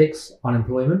 if you fix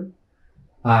unemployment,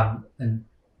 and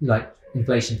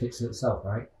inflation fixes itself,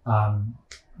 right?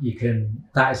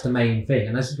 That is the main thing.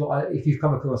 And this is what if you've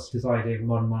come across this idea of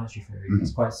modern monetary theory,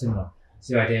 it's quite similar. It's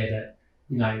the idea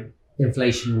that,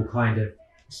 inflation will kind of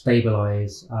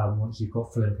stabilize once you've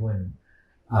got full employment.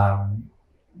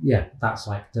 That's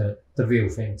like the real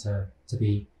thing to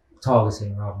be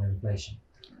targeting rather than inflation.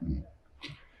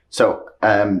 So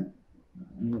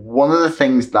one of the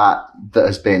things that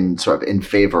has been sort of in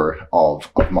favor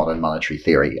of modern monetary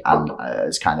theory, and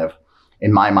is kind of,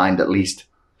 in my mind at least,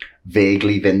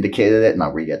 vaguely vindicated it,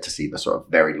 not really get to see the sort of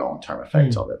very long-term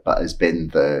effects of it, but has been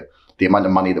the amount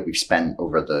of money that we've spent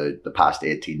over the past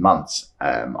 18 months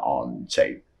on,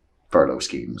 say, furlough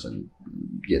schemes and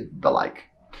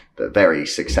the very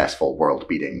successful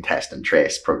world-beating test and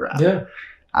trace program. Yeah.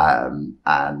 And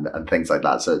things like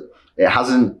that. So it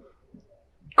hasn't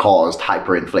caused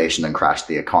hyperinflation and crashed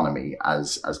the economy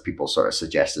as people sort of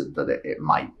suggested that it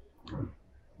might.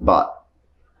 But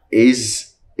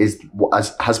has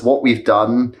what we've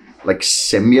done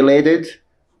simulated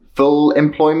full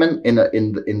employment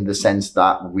in the sense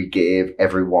that we gave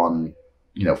everyone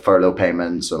furlough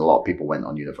payments, and a lot of people went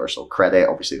on universal credit?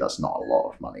 Obviously that's not a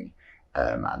lot of money.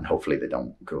 And hopefully they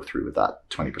don't go through with that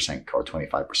 20% or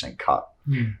 25% cut.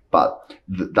 But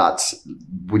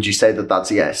would you say that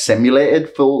that's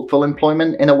simulated full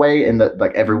employment in a way, in that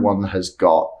everyone has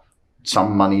got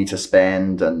some money to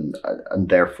spend, and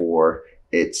therefore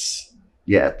it's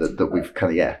that we've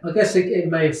kind of I guess it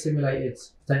may have simulated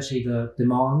potentially the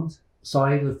demand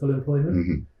side of full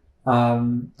employment.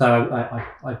 Though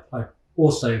I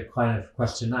also kind of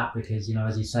question that, because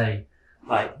as you say,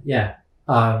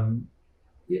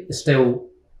 still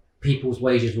people's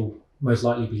wages will most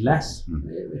likely be less.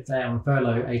 If they're on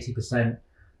furlough, 80%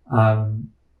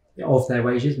 of their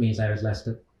wages means there is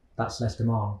that's less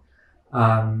demand.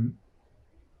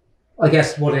 I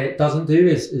guess what it doesn't do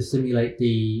is simulate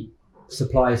the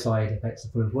supply side effects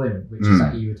of full employment, which is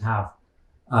that you would have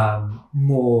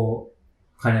more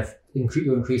kind of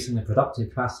you're increasing the productive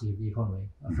capacity of the economy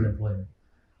of full employment.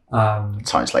 It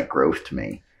sounds like growth to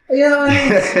me. Yeah,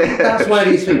 that's where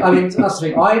these things. I mean, that's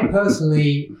the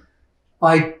thing.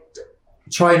 I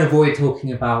try and avoid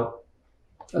talking about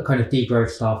a kind of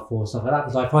degrowth stuff or stuff like that,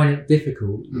 because I find it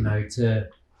difficult, to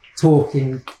talk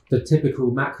in the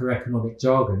typical macroeconomic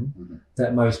jargon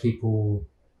that most people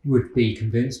would be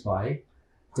convinced by,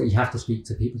 that you have to speak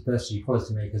to people, especially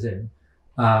policymakers in.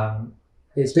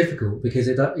 It's difficult because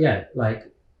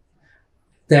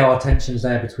there are tensions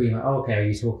there between are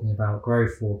you talking about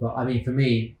growth but I mean, for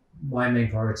me, my main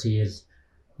priority is,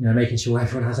 making sure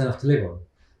everyone has enough to live on.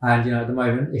 And, at the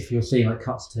moment, if you're seeing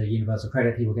cuts to universal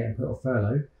credit, people getting put off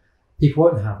furlough, people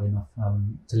won't have enough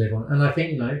to live on. And I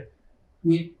think,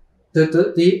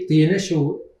 the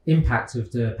initial impact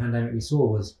of the pandemic we saw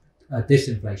was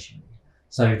disinflationary.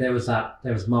 So there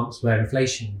was months where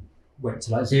inflation went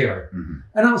to like zero, and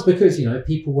that was because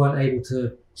people weren't able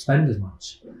to spend as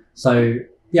much. So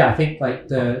yeah, I think like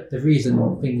the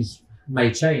reason things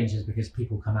may change is because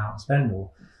people come out and spend more.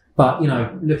 But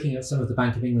looking at some of the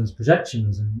Bank of England's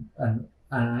projections and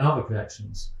other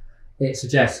projections, it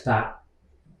suggests that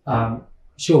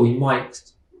sure, we might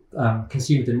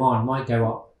consumer demand might go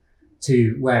up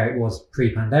to where it was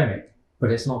pre-pandemic,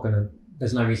 but it's not going to.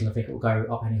 There's no reason to think it will go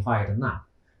up any higher than that.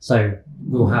 So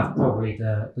we'll have probably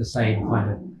the same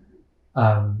kind of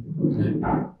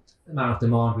amount of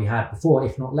demand we had before,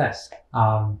 if not less.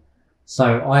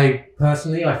 So I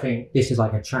think this is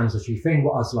like a transitory thing.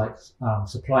 What as like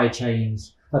supply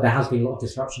chains, but there has been a lot of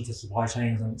disruption to supply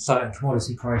chains, and certain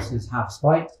commodity prices have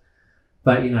spiked.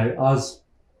 But as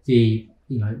the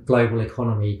global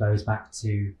economy gets back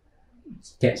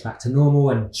to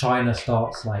normal, and China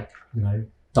starts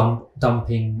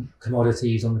dumping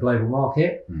commodities on the global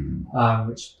market,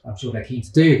 which I'm sure they're keen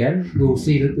to do again, we'll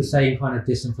see the same kind of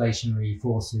disinflationary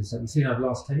forces that we've seen over the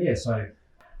last 10 years. So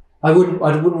I wouldn't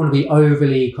want to be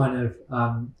overly kind of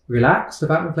relaxed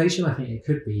about inflation. I think it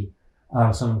could be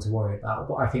something to worry about,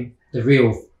 but I think the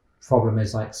real problem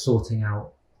is like sorting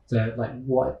out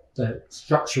the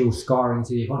structural scarring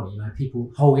to the economy.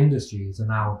 Whole industries are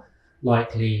now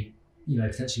likely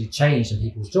potentially changed, and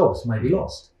people's jobs may be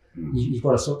lost. You've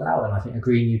got to sort that out, and I think a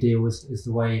Green New Deal is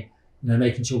the way,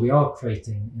 making sure we are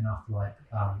creating enough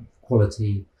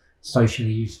quality,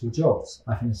 socially useful jobs.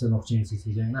 I think it's an opportunity to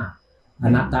be doing that,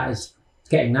 and that is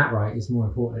getting that right is more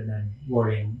important than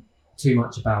worrying too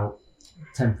much about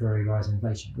temporary rise in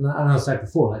inflation. And as I said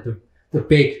before, like the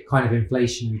big kind of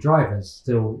inflationary drivers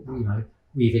still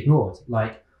we've ignored,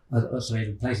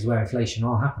 the places where inflation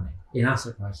are happening in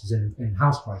asset prices, in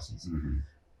house prices.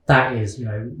 That is,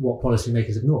 what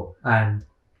policymakers ignore. And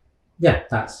yeah,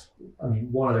 that's,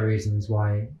 one of the reasons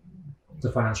why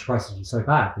the financial crisis was so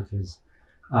bad, because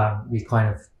we've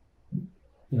kind of,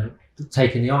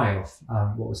 taken the eye off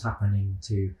what was happening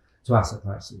to asset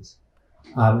prices.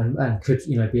 And could,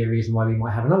 be a reason why we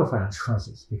might have another financial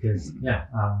crisis, because,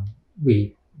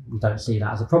 we don't see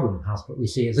that as a problem in house, but we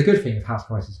see it as a good thing if house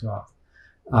prices go up.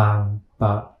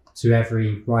 But to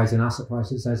every rise in asset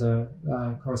prices, there's a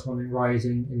corresponding rise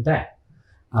in debt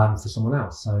for someone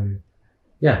else. So,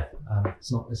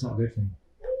 it's not a good thing.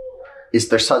 Is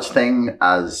there such thing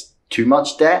as too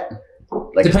much debt?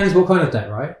 Depends what kind of debt,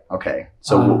 right? Okay.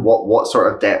 So what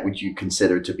sort of debt would you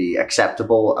consider to be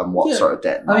acceptable, and what sort of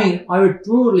debt not? I would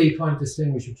broadly kind of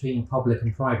distinguish between public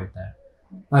and private debt.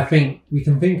 I think we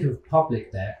can think of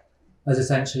public debt as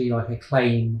essentially like a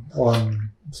claim on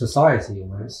society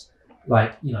almost.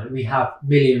 We have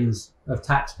millions of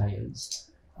taxpayers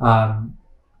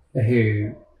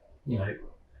who,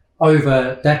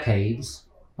 over decades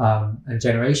and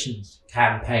generations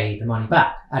can pay the money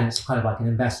back, and it's kind of like an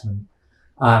investment.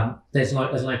 There's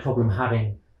no problem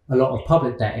having a lot of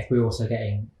public debt if we're also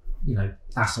getting,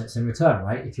 assets in return,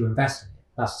 right? If you invest in it,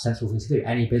 that's a sensible thing to do.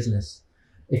 Any business,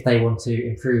 if they want to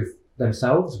improve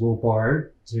themselves, will borrow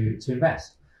to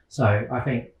invest. So I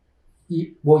think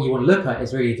what you want to look at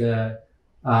is really the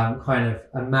kind of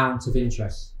amount of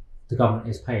interest the government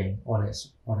is paying on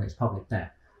its public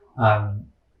debt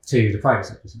to the private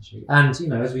sector, essentially. And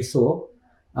as we saw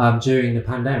during the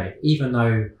pandemic, even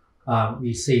though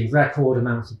we've seen record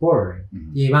amounts of borrowing,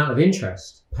 the amount of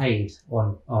interest paid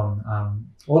on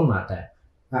that debt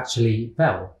actually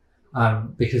fell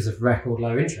because of record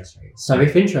low interest rates. So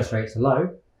if interest rates are low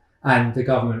and the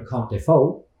government can't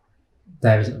default,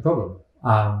 there isn't a problem,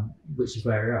 which is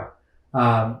where we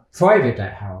are. Private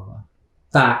debt, however,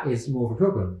 that is more of a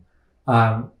problem.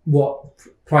 What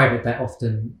private debt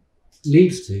often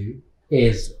leads to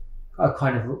is a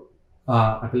kind of,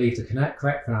 I believe the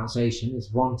correct pronunciation is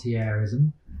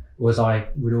rentierism, or as I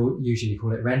would usually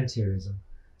call it, rentierism.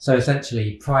 So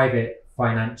essentially private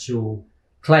financial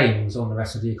claims on the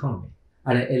rest of the economy.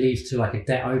 And it leads to like a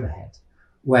debt overhead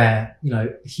where,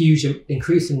 huge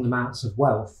increasing amounts of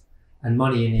wealth and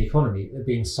money in the economy are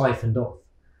being siphoned off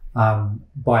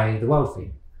by the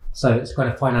wealthy. So it's kind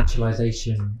of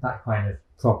financialization, that kind of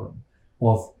problem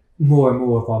of more and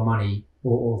more of our money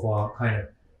or of our kind of,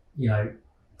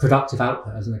 productive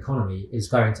output as an economy is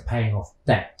going to paying off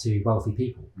debt to wealthy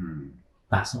people.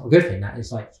 That's not a good thing. That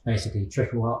is like basically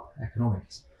trickle up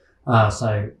economics.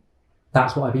 So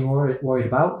that's what I'd be more worried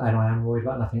about, and I am worried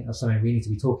about, and I think that's something we need to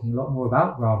be talking a lot more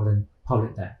about rather than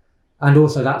public debt. And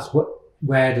also that's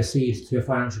where the seeds to a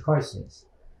financial crisis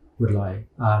would lie.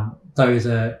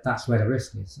 That's where the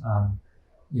risk is.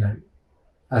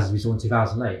 as we saw in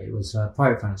 2008, it was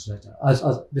private financial sector.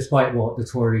 Despite what the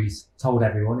Tories told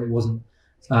everyone, it wasn't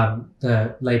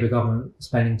the Labour government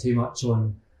spending too much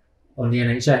on the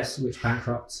NHS, which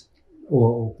bankrupt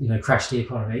or crashed the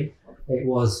economy. It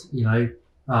was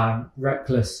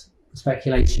reckless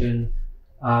speculation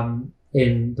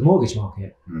in the mortgage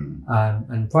market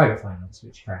and private finance,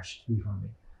 which crashed the economy.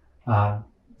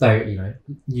 Though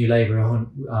New Labour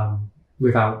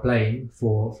without blame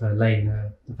for laying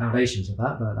the foundations of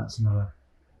that, but that's another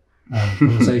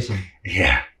conversation.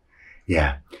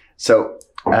 Yeah. So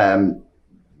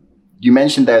you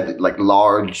mentioned there that like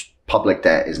large public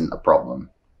debt isn't a problem.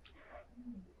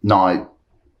 Now,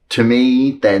 to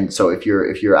me, then, so if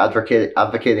you're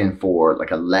advocating for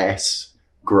like a less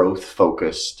growth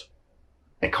focused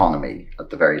economy at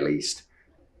the very least,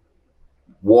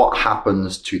 what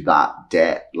happens to that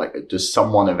debt? Like, does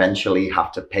someone eventually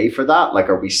have to pay for that? Like,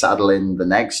 are we saddling the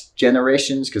next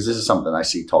generations? Because this is something I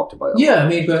see talked about. Yeah, I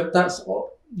mean, but that's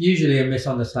usually a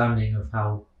misunderstanding of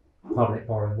how public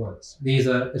borrowing works. These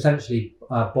are essentially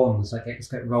bonds that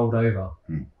get rolled over.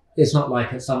 It's not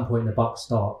like at some point the buck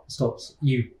stops.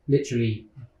 You literally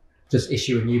just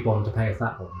issue a new bond to pay off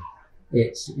that bond.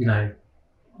 It's,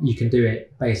 you can do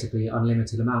it basically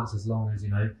unlimited amounts as long as,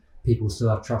 people still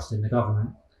have trust in the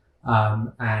government.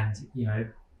 And,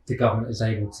 the government is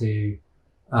able to,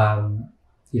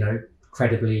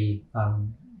 credibly,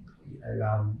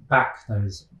 back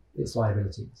its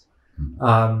liabilities.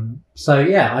 So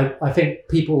yeah, I think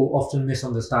people often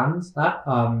misunderstand that.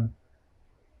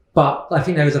 But I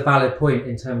think there is a valid point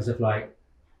in terms of like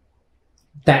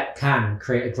debt can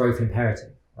create a growth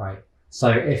imperative, right? So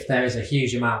if there is a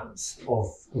huge amount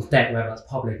of debt, whether that's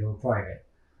public or private,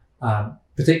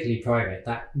 particularly private,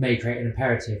 that may create an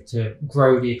imperative to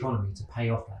grow the economy to pay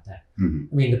off that debt.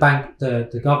 I mean, the bank,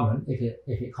 the government, if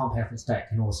it can't pay off its debt,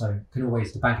 can always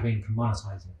the Bank of England can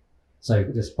monetize it. So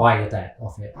just buy the debt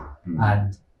off it,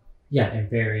 and yeah, in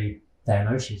theory, there are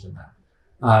no issues in that.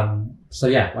 So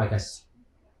yeah, I guess.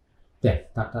 Yeah,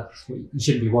 that's what you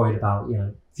shouldn't be worried about,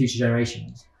 future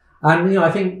generations. And,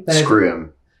 I think there's... Screw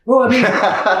them. Well, I mean,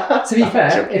 to be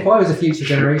fair, if I was a future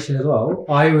generation as well,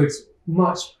 I would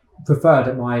much prefer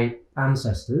that my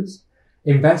ancestors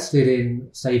invested in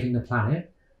saving the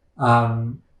planet,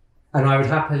 and I would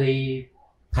happily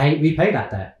repay that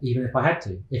debt, even if I had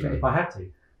to, if I had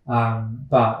to.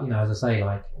 But, as I say,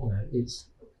 like,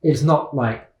 it's not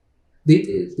like,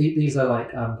 these are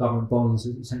like government bonds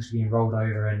essentially being rolled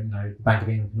over, and the Bank of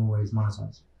England can always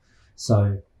monetize.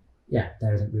 So yeah,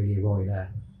 there isn't really a worry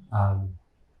there.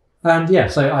 And yeah,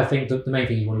 so I think the main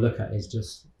thing you want to look at is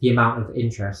just the amount of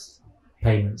interest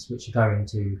payments which are going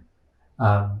to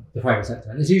the private sector,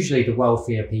 and it's usually the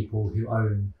wealthier people who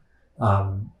own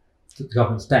the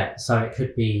government's debt. So it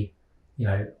could be,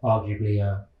 arguably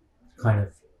a kind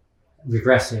of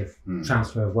regressive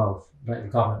transfer of wealth, like the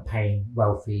government paying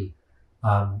wealthy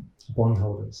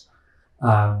bondholders.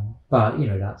 But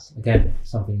that's again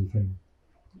something you can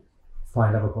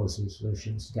find other policy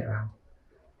solutions to get around.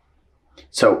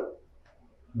 So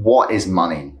what is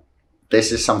money?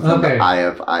 This is something that I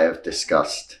have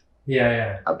discussed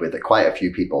with quite a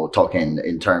few people, talking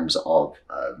in terms of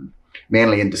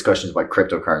mainly in discussions about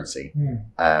cryptocurrency.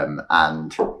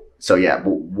 And so yeah,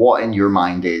 what in your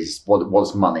mind is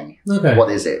what's money? What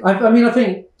is it? I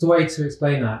think the way to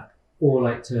explain that, or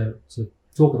like to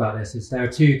talk about this, is there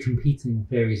are two competing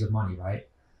theories of money, right?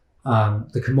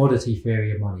 The commodity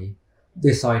theory of money,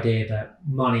 this idea that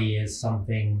money is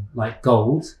something like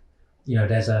gold,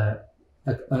 there's a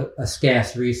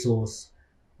scarce resource,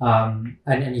 and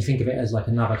you think of it as like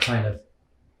another kind of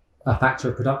a factor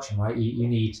of production, right? You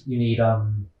need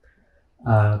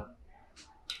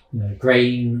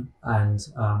grain and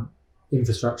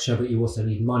infrastructure, but you also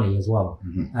need money as well,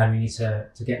 and we need to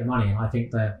get the money. And I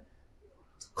think the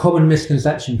common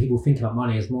misconception people think about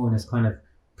money is more in this kind of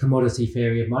commodity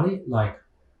theory of money. Like,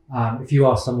 if you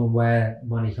ask someone where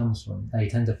money comes from, they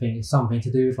tend to think it's something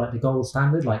to do with like the gold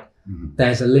standard. Like,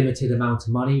 there's a limited amount of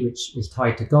money which is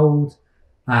tied to gold,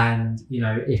 and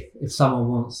if someone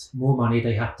wants more money,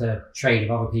 they have to trade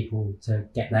with other people to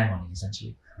get their money.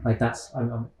 Essentially, like that's.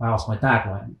 I asked my dad,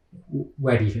 like,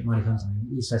 where do you think money comes from?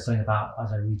 He said something about, I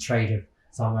don't know, we trade with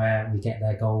somewhere and we get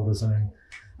their gold or something,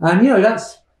 and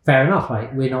that's fair enough.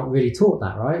 Like, we're not really taught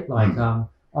that, right? Like,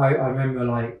 I remember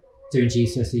like doing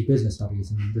GCSE business studies,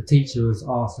 and the teacher was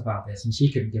asked about this, and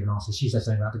she couldn't give an answer. She said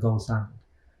something about the gold standard,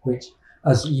 which,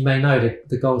 as you may know,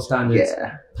 the gold standard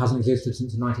hasn't existed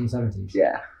since the 1970s.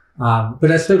 But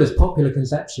there's still this popular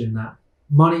conception that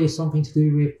money is something to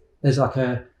do with, there's like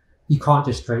you can't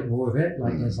just create more of it.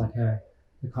 Like, there's like a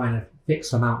kind of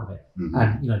fixed amount of it.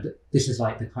 And, this is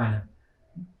like the kind of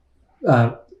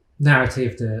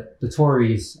narrative the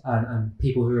Tories and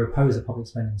people who oppose the public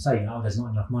spending say, there's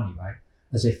not enough money, right?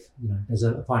 As if, there's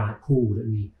a finite pool that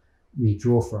we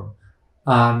draw from.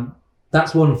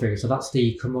 That's one theory. So that's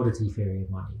the commodity theory of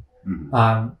money.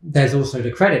 Mm-hmm. There's also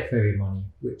the credit theory of money,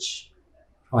 which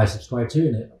I subscribe to,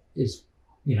 and it is,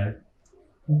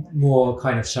 more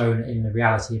kind of shown in the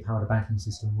reality of how the banking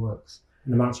system works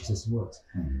and the monetary system works.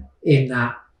 Mm-hmm. In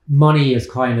that money is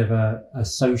kind of a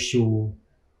social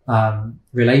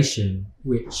relation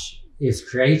which is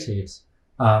created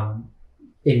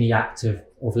in the act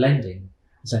of lending,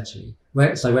 essentially.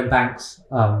 So when banks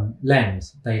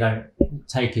lend, they don't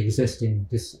take this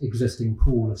existing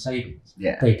pool of savings.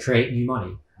 Yeah. They create new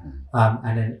money,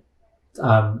 and then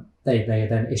they are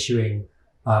then issuing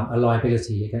a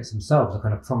liability against themselves, a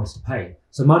kind of promise to pay.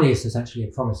 So money is essentially a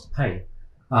promise to pay,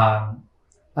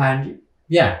 and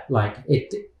yeah, like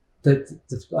it.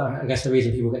 I guess the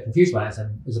reason people get confused about it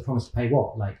is a promise to pay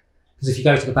what? Like, because if you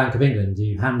go to the Bank of England,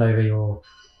 you hand over your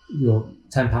 £10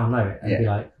 note and be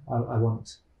like, I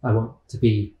want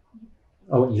you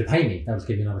to pay me. They'll just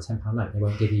give you another £10 note. They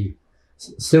won't give you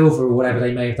silver or whatever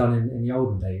they may have done in the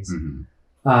olden days.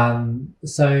 Mm-hmm.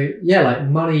 So yeah, like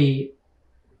money,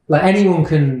 like anyone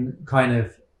can kind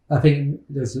of. I think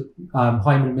there's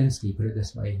Hyman Minsky put it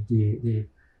this way. The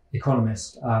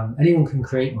economist, anyone can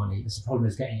create money. The problem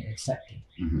is getting it accepted.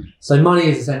 Mm-hmm. So money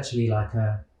is essentially like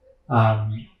a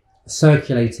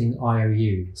circulating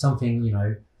IOU, something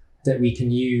that we can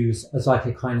use as like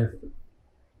a kind of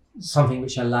something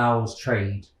which allows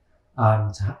trade,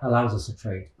 allows us to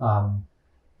trade,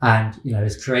 and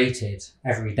is created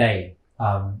every day.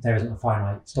 There isn't a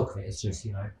finite stock of it. It's just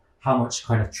how much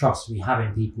kind of trust we have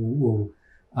in people will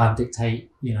dictate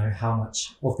how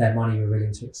much of their money we're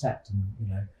willing to accept,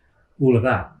 and all of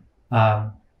that.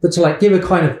 But to give a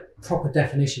kind of proper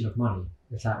definition of money,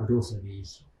 if that would also be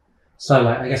useful. So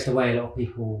I guess the way a lot of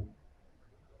people,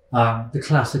 the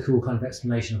classical kind of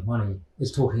explanation of money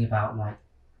is talking about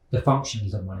the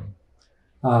functions of money.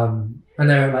 And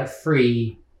there are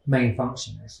three main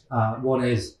functions. One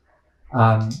is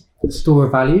store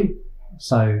of value.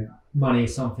 So money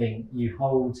is something you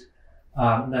hold,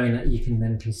 knowing that you can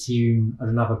then consume at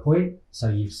another point. So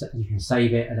you can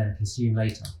save it and then consume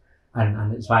later,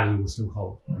 and its value will still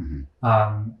hold.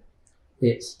 Mm-hmm.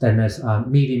 Then there's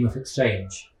medium of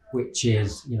exchange, which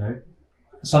is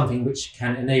something which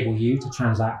can enable you to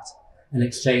transact and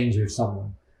exchange with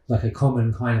someone, like a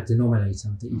common kind of denominator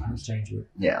that you can exchange with.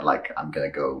 Yeah, like I'm going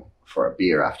to go for a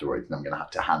beer afterwards and I'm going to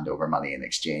have to hand over money in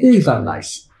exchange for a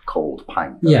nice cold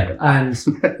pint. Yeah, and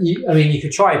you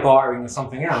could try bartering with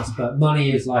something else, but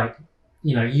money is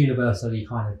universally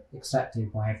kind of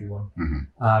accepted by everyone.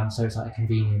 Mm-hmm. So it's like a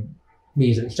convenient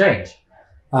means of exchange.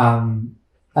 And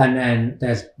then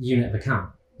there's unit of account.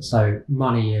 So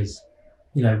money is,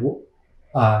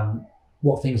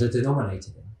 what things are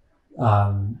denominated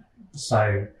in.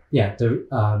 So yeah,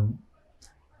 the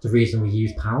reason we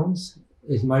use pounds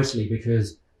is mostly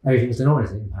because everything's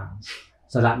denominated in pounds.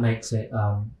 So that makes it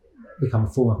become a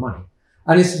form of money.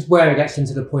 And this is where it gets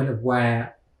into the point of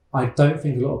where I don't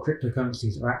think a lot of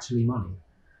cryptocurrencies are actually money,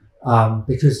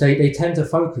 because they tend to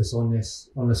focus on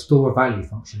the store of value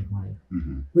function of money,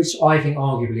 mm-hmm. which I think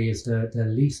arguably is the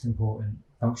least important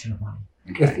function of money.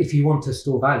 Okay. If you want to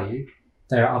store value,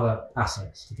 there are other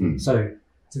assets to do. Mm. So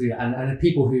to do that, and the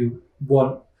people who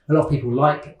want, a lot of people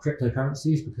like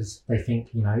cryptocurrencies because they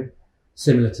think,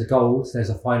 similar to gold,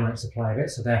 there's a finite supply of it,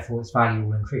 so therefore its value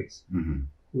will increase. Mm-hmm.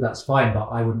 Well, that's fine, but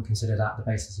I wouldn't consider that the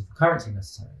basis of a currency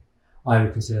necessarily. I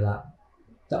would consider that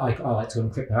I like to own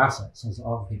crypto assets, as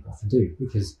other people often do,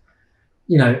 because,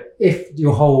 if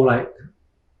your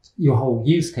whole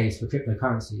use case for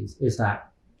cryptocurrencies is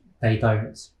that they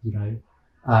don't,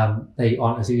 they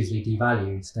aren't as easily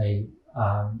devalued, they,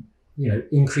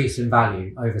 increase in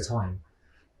value over time.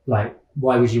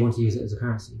 Why would you want to use it as a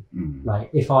currency? Mm.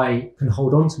 If I can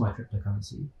hold on to my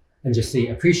cryptocurrency and just see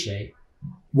it appreciate,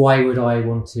 why would I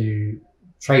want to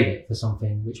trade it for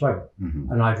something which won't?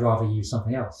 Mm-hmm. And I'd rather use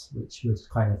something else which would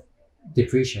kind of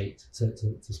depreciate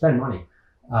to spend money.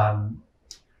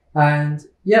 And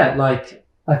yeah,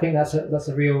 I think that's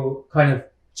a real kind of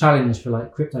challenge for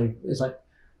crypto. It's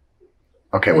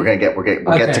okay, we'll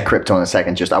get to crypto in a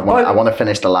second. Just I want to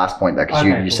finish the last point there, because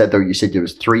you said there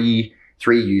was three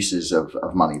uses of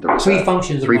money. There was three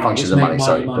functions of money.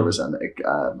 Sorry, there was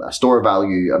a store of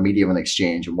value, a medium of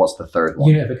exchange, and what's the third one?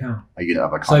 Unit of account. A unit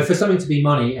of account. So for something to be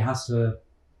money, it has to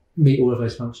meet all of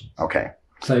those functions. Okay.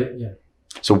 So yeah.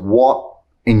 So what,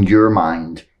 in your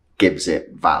mind, gives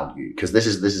it value? Because this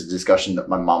is a discussion that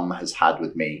my mum has had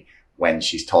with me when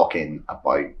she's asking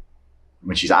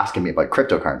me about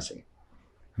cryptocurrency.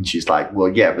 And she's like, well,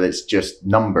 yeah, but it's just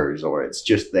numbers, or it's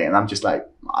just there. And I'm just like,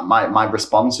 my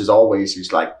response is always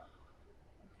just like,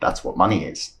 that's what money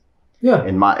is. Yeah.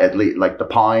 In my, at least, like the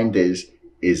pound is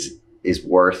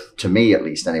worth, to me at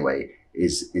least anyway,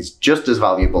 is just as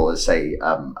valuable as say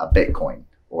a Bitcoin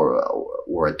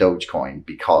or a Dogecoin,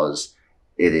 because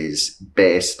it is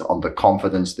based on the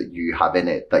confidence that you have in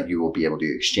it that you will be able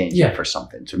to exchange it for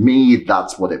something. To me,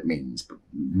 that's what it means. But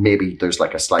maybe there's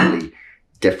like a slightly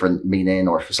different meaning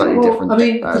or slightly different. I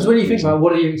mean, because when you think about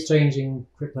what are you exchanging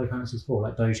cryptocurrencies for,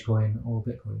 like Dogecoin or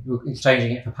Bitcoin, you're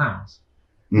exchanging it for pounds.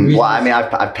 Well, I mean,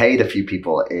 I've paid a few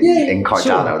people in Cardano.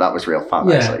 Sure. That was real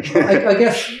fun, actually. I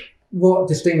guess what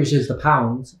distinguishes the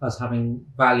pound as having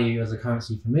value as a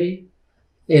currency for me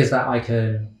is that I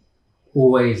can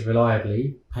always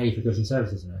reliably pay for goods and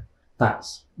services in it.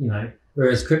 That's,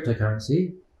 whereas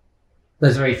cryptocurrency,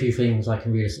 there's very few things I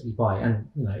can realistically buy. And,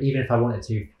 even if I wanted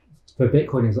to, for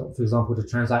Bitcoin, for example, the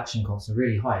transaction costs are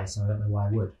really high, so I don't know why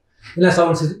I would. Unless I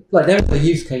wanted, there is a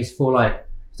use case for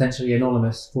potentially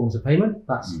anonymous forms of payment.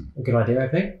 That's a good idea, I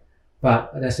think.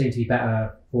 But there seem to be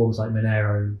better forms like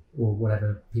Monero or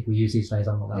whatever people use these days.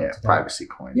 I'm not that up to date. Privacy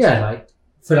coins. Yeah,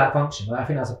 for that function. I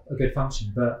think that's a good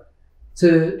function. But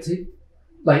to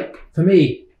for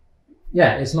me,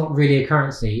 it's not really a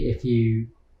currency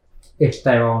if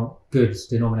there aren't goods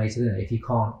denominated in it. If you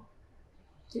can't,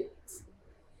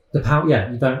 the pound,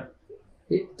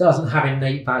 it doesn't have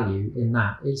innate value in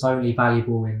that. It's only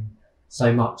valuable in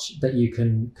so much that you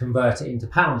can convert it into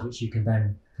pounds, which you can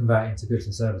then convert into goods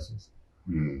and services.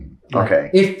 Okay.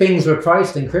 If things were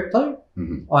priced in crypto,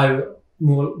 I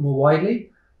more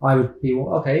widely, I would be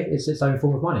it's its own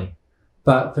form of money.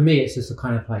 But for me, it's just a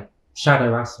kind of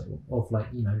shadow asset of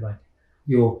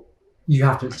you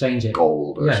have to exchange it.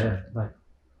 Gold or something.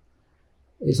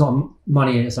 It's not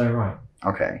money in its own right.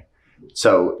 Okay.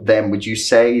 So then would you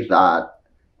say that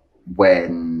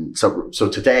so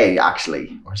today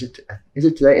actually, or is it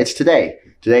today? It's today.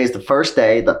 Today is the first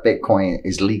day that Bitcoin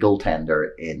is legal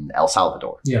tender in El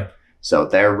Salvador. Yeah. So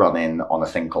they're running on a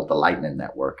thing called the Lightning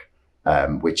Network,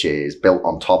 which is built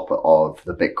on top of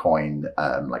the Bitcoin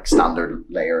standard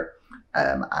layer.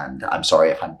 And I'm sorry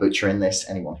if I'm butchering this.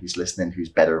 Anyone who's listening who's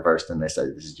better versed in this,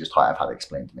 this is just how I've had it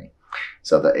explained to me.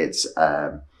 So that it's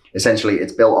essentially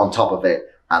it's built on top of it,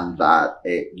 and that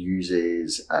it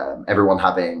uses everyone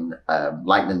having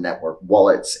Lightning Network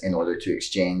wallets in order to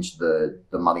exchange the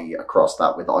money across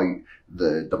that without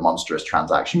the monstrous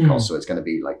transaction costs. So it's going to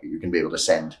be you can be able to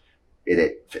send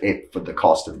it for the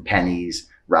cost of pennies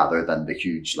rather than the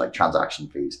huge transaction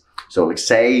fees. So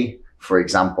say, for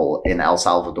example, in El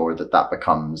Salvador that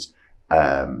becomes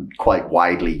quite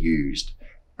widely used.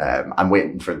 I'm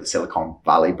waiting for the Silicon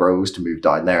Valley bros to move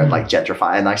down there and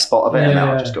gentrify a nice spot of it, and then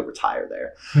I'll just go retire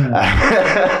there.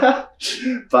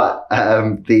 But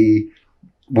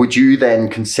would you then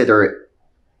consider it,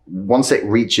 once it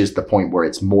reaches the point where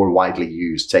it's more widely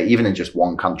used, say even in just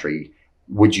one country,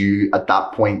 would you at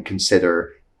that point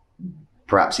consider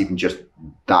perhaps even just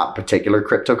that particular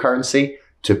cryptocurrency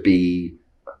to be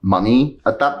money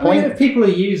at that point? If people are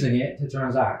using it to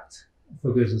transact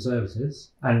for goods and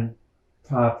services, and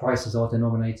prices are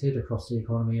denominated across the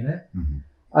economy in it,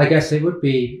 I guess it would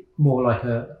be more like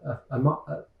a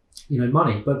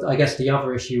money. But I guess the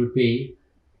other issue would be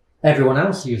everyone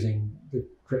else using the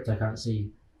cryptocurrency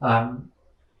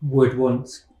would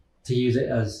want to use it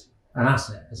as an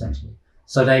asset, essentially.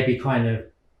 So they'd be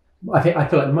I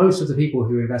feel like most of the people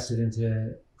who invested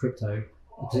into crypto,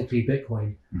 particularly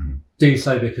Bitcoin, do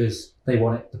so because they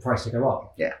want the price to go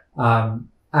up. Yeah.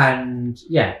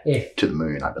 If to the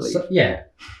moon, I believe.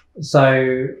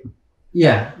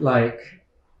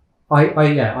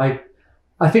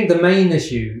 I think the main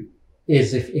issue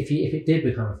is if it did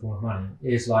become a form of money,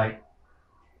 is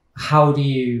how do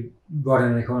you run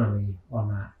an economy on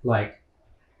that?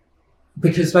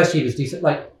 Because especially if it's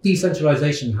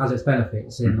decentralization has its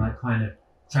benefits in kind of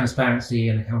transparency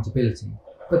and accountability.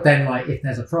 But then if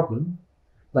there's a problem,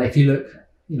 if you look,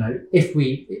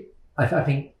 I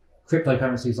think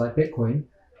cryptocurrencies like Bitcoin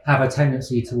have a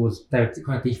tendency towards their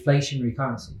kind of deflationary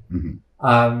currency.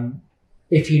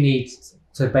 If you need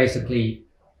to basically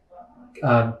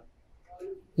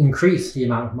increase the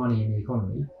amount of money in the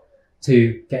economy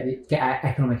to get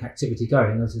economic activity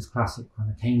going, there's this classic kind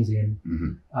of Keynesian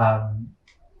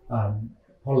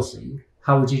policy.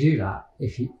 How would you do that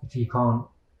if you can't,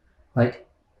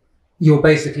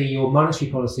 your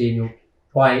monetary policy and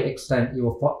by extent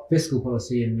your fiscal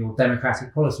policy and your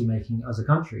democratic policy making as a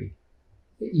country,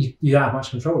 you don't have much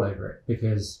control over it,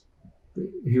 because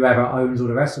whoever owns all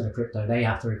the rest of the crypto, they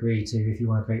have to agree to if you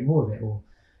want to create more of it, or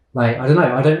I don't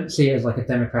know. I don't see it as a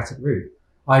democratic route.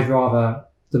 I'd rather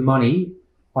the money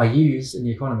I use in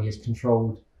the economy is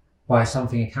controlled by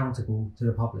something accountable to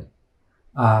the public.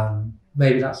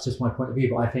 Maybe that's just my point of view,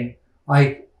 but I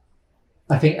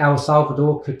think El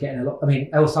Salvador could get in a lot. I mean,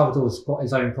 El Salvador's got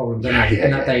its own problems anyway,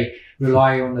 in that they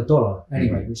rely on the dollar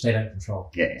anyway, which they don't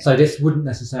control. So this wouldn't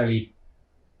necessarily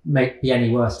be any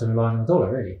worse than relying on the dollar,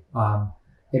 really.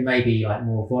 It may be like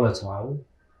more volatile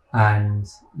and,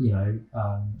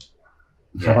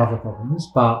 have other problems,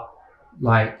 but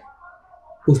like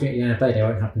ultimately at the end of the day, they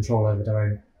won't have control over their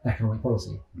own economic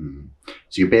policy.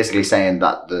 So you're basically saying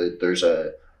that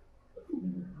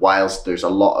whilst there's a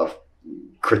lot of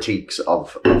critiques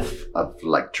of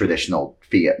like traditional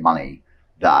fiat money,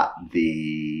 that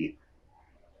the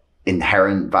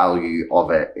inherent value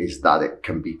of it is that it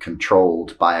can be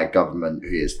controlled by a government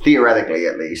who is theoretically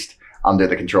at least under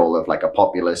the control of like a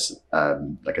populist,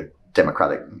 like a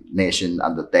democratic nation,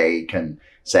 and that they can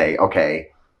say, okay,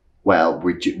 well,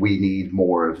 we need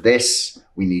more of this.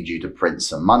 We need you to print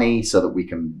some money so that we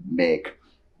can make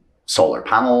solar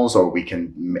panels, or we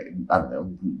can, I don't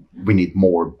know, we need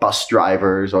more bus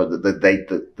drivers, or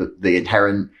the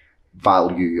inherent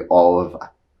value of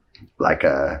like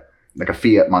a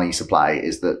fiat money supply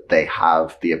is that they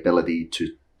have the ability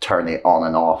to turn it on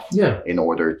and off in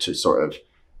order to sort of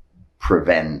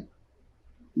prevent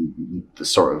the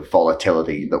sort of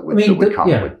volatility that would come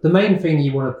with. The main thing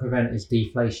you want to prevent is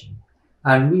deflation.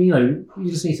 And, you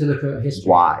just need to look at history.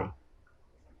 Why?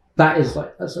 That is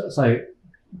like,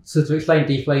 so to explain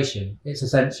deflation, it's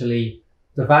essentially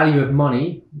the value of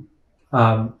money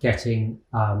getting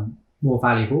more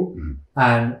valuable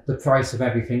and the price of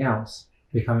everything else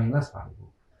becoming less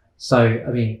valuable. So,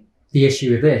 I mean, the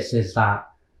issue with this is that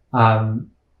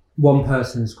one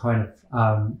person's kind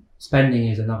of spending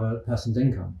is another person's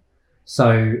income.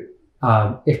 So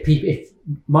if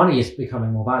money is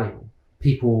becoming more valuable,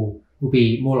 people will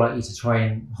be more likely to try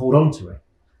and hold on to it.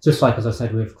 Just like, as I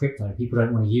said, with crypto, people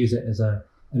don't want to use it as a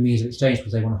means of exchange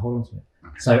because they want to hold on to it.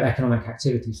 So economic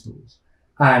activity stalls.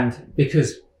 And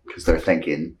because they're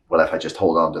thinking, well, if I just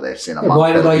hold on to this in a month,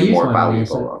 why would I use more my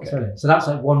valuable? Money? So that's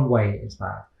like one way it's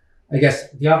bad. I guess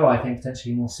the other, I think,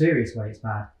 potentially more serious way it's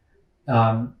bad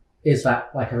is that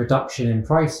like a reduction in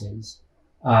prices.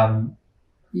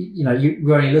 You're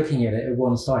only looking at it at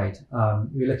one side.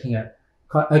 You're looking at,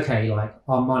 okay, like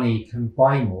our money can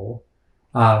buy more,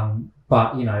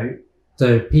 but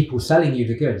the people selling you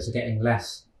the goods are getting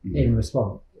less in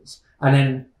response, and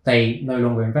then they no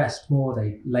longer invest more.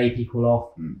 They lay people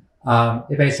off.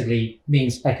 It basically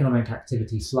means economic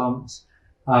activity slumps,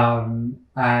 and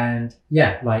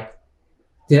like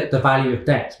the value of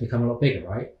debts become a lot bigger,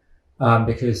 right?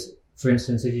 Because, for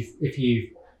instance, if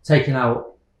you've taken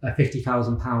out a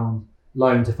 £50,000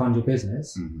 loan to fund your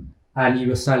business, and you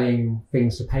were selling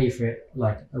things to pay for it,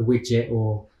 like a widget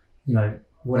or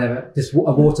whatever,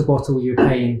 a water bottle you're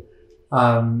paying,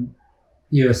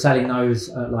 you were selling those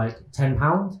at like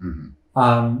 £10.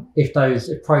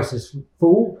 If prices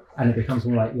fall and it becomes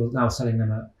more like you're now selling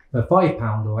them for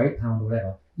 £5 or £8 or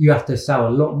whatever, you have to sell a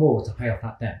lot more to pay off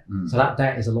that debt. So that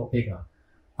debt is a lot bigger.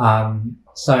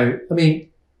 So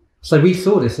we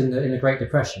saw this in the Great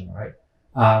Depression, right?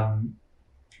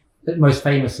 Most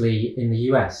famously in the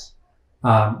US,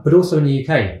 but also in the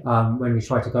UK, when we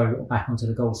tried to go back onto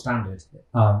the gold standard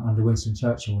under Winston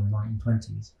Churchill in the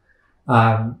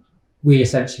 1920s. We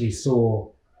essentially saw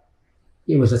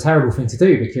it was a terrible thing to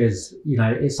do because,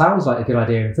 it sounds like a good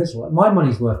idea in principle. My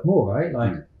money's worth more, right?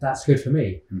 Like that's good for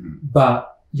me.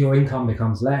 But your income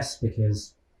becomes less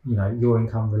because, your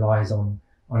income relies on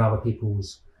other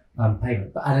people's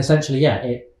payment. And essentially,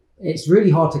 it's really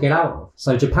hard to get out of.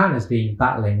 So Japan has been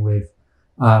battling with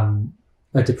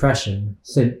a depression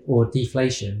or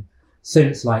deflation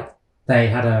since like they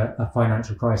had a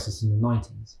financial crisis in the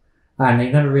 90s, and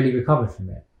they never really recovered from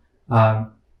it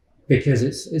because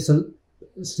it's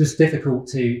just difficult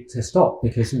to stop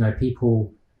because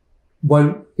people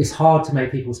won't. It's hard to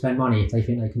make people spend money if they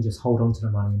think they can just hold on to the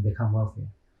money and become wealthier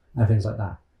and things like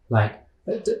that. Like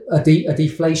a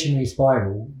deflationary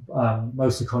spiral,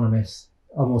 most economists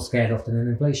are more scared of than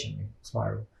an inflationary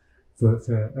spiral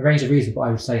for a range of reasons. But I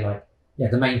would say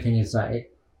the main thing is that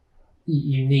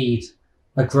you need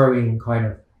a growing kind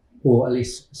of, or at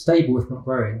least stable, if not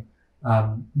growing,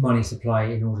 money supply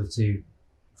in order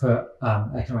for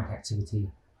economic activity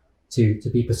to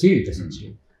be pursued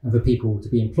essentially, and for people to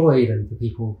be employed and for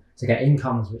people to get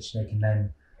incomes which they can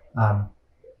then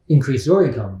increase your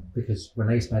income, because when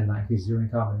they spend that increases your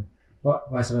income and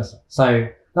vice versa. So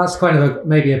that's kind of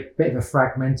maybe a bit of a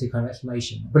fragmented kind of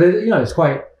explanation, but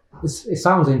it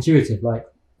sounds intuitive, like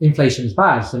inflation is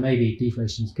bad, so maybe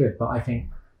deflation is good. But I think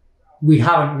we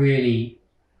haven't really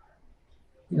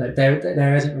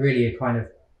there isn't really a kind of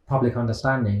public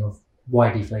understanding of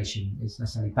why deflation is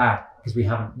necessarily bad, because we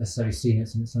haven't necessarily seen it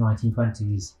since the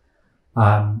 1920s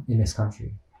in this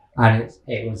country, and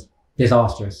it was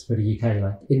disastrous for the UK.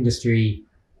 Like industry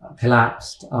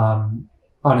collapsed,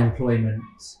 unemployment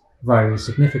rose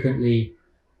significantly,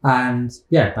 and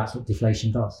that's what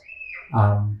deflation does.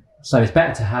 So it's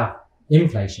better to have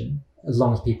inflation as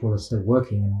long as people are still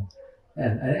working,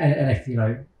 and if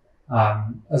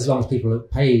as long as people's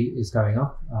pay is going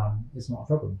up, it's not a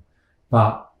problem.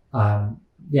 But of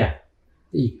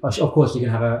course, you can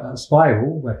have a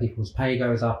spiral where people's pay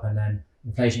goes up and then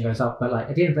inflation goes up. But like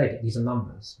at the end of the day, these are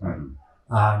numbers, right?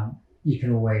 You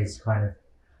can always kind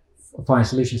of find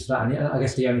solutions to that. And I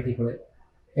guess the only people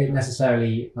it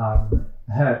necessarily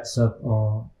hurts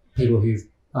are people who've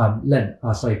lent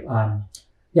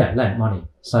money.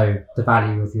 So the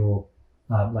value of your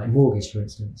like mortgage, for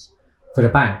instance, for the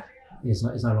bank is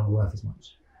no longer worth as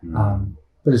much.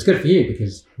 But it's good for you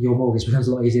because your mortgage becomes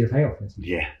a lot easier to pay off.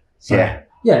 It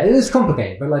is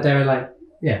complicated, but like there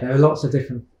are lots of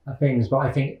different things. But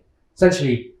I think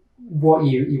essentially what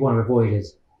you want to avoid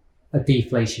is a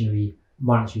deflationary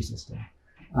monetary system.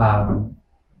 And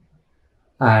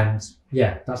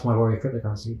that's my worry with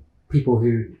cryptocurrency. People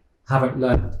who haven't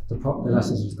learned the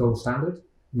lessons of the gold standard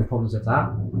and the problems of that,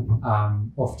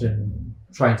 often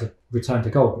trying to return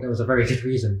to gold. But there was a very good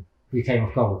reason we came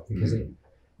off gold, because it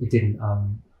didn't.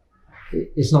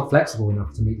 It's not flexible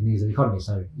enough to meet the needs of the economy.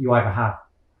 So you either have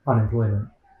unemployment,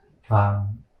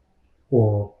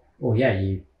 or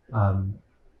you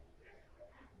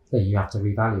have to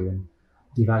revalue and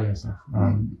devalue and stuff.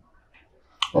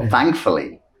 Well,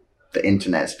 thankfully, the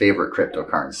internet's favorite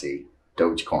cryptocurrency,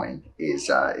 Dogecoin, is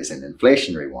an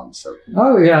inflationary one. So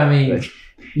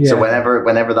so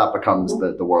whenever that becomes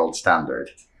the world standard,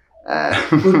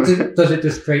 does it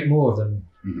just create more of them?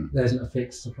 There isn't a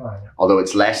fixed supply. Although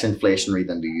it's less inflationary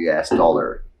than the US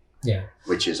dollar,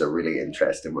 which is a really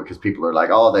interesting one, because people are like,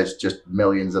 oh, there's just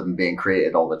millions of them being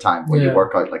created all the time. When you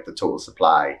work out like the total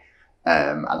supply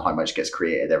and how much gets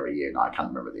created every year. Now I can't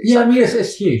remember the exact figure.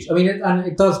 It's huge. I mean,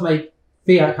 it does make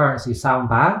fiat currency sound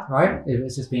bad, right? If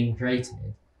it's just being created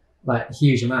like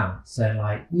huge amounts, then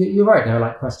like you're right. There are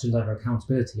like questions over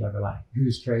accountability, over like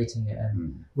who's creating it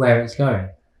and where it's going.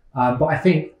 But I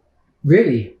think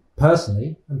really,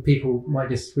 personally, and people might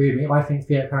disagree with me, I think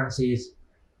fiat currency is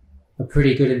a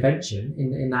pretty good invention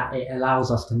in that it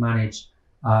allows us to manage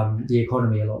the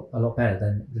economy a lot better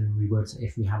than we would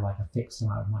if we had like a fixed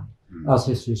amount of money. As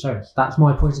history shows. That's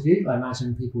my point of view. I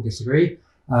imagine people disagree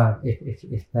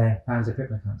if they're fans of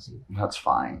cryptocurrency. That's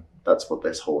fine. That's what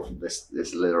this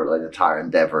literally entire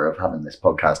endeavor of having this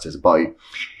podcast is about,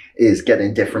 is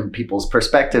getting different people's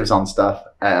perspectives on stuff.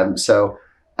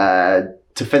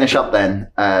 To finish up then,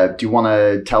 do you want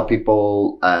to tell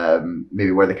people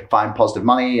maybe where they can find Positive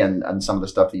Money and some of the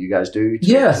stuff that you guys do?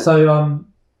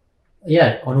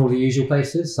 On all the usual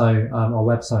places. So our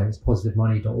website is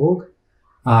positivemoney.org.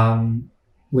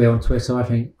 We're on Twitter, I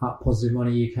think, at Positive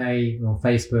Money UK. We're on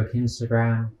Facebook,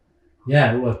 Instagram.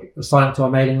 We're sign up to our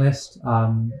mailing list.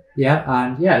 We're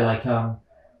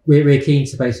keen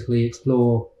to basically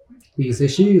explore these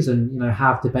issues and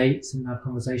have debates and have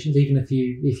conversations. Even if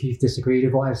you've disagreed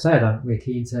with what I've said, we're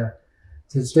keen to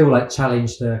still like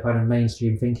challenge the kind of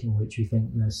mainstream thinking, which we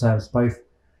think serves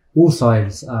all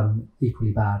sides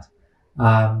equally bad.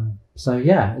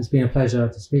 It's been a pleasure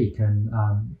to speak, and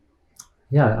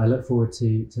I look forward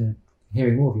to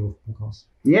hearing more of your podcast.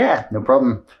 Yeah, no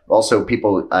problem. Also,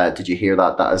 people, did you hear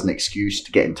that? That is an excuse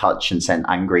to get in touch and send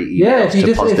angry emails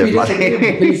to Positive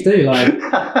Money. Please do.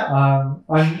 I'm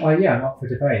up for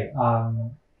debate. I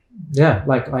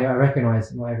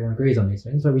recognise not everyone agrees on these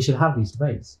things, but we should have these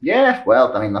debates. Yeah,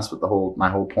 well, I mean, that's what my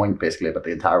whole point basically about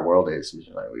the entire world is.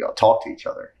 We got to talk to each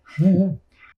other. Yeah.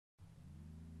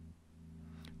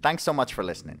 Thanks so much for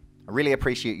listening. I really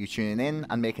appreciate you tuning in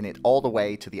and making it all the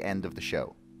way to the end of the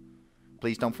show.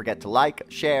 Please don't forget to like,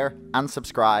 share, and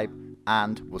subscribe,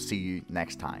 and we'll see you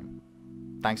next time.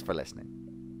 Thanks for listening.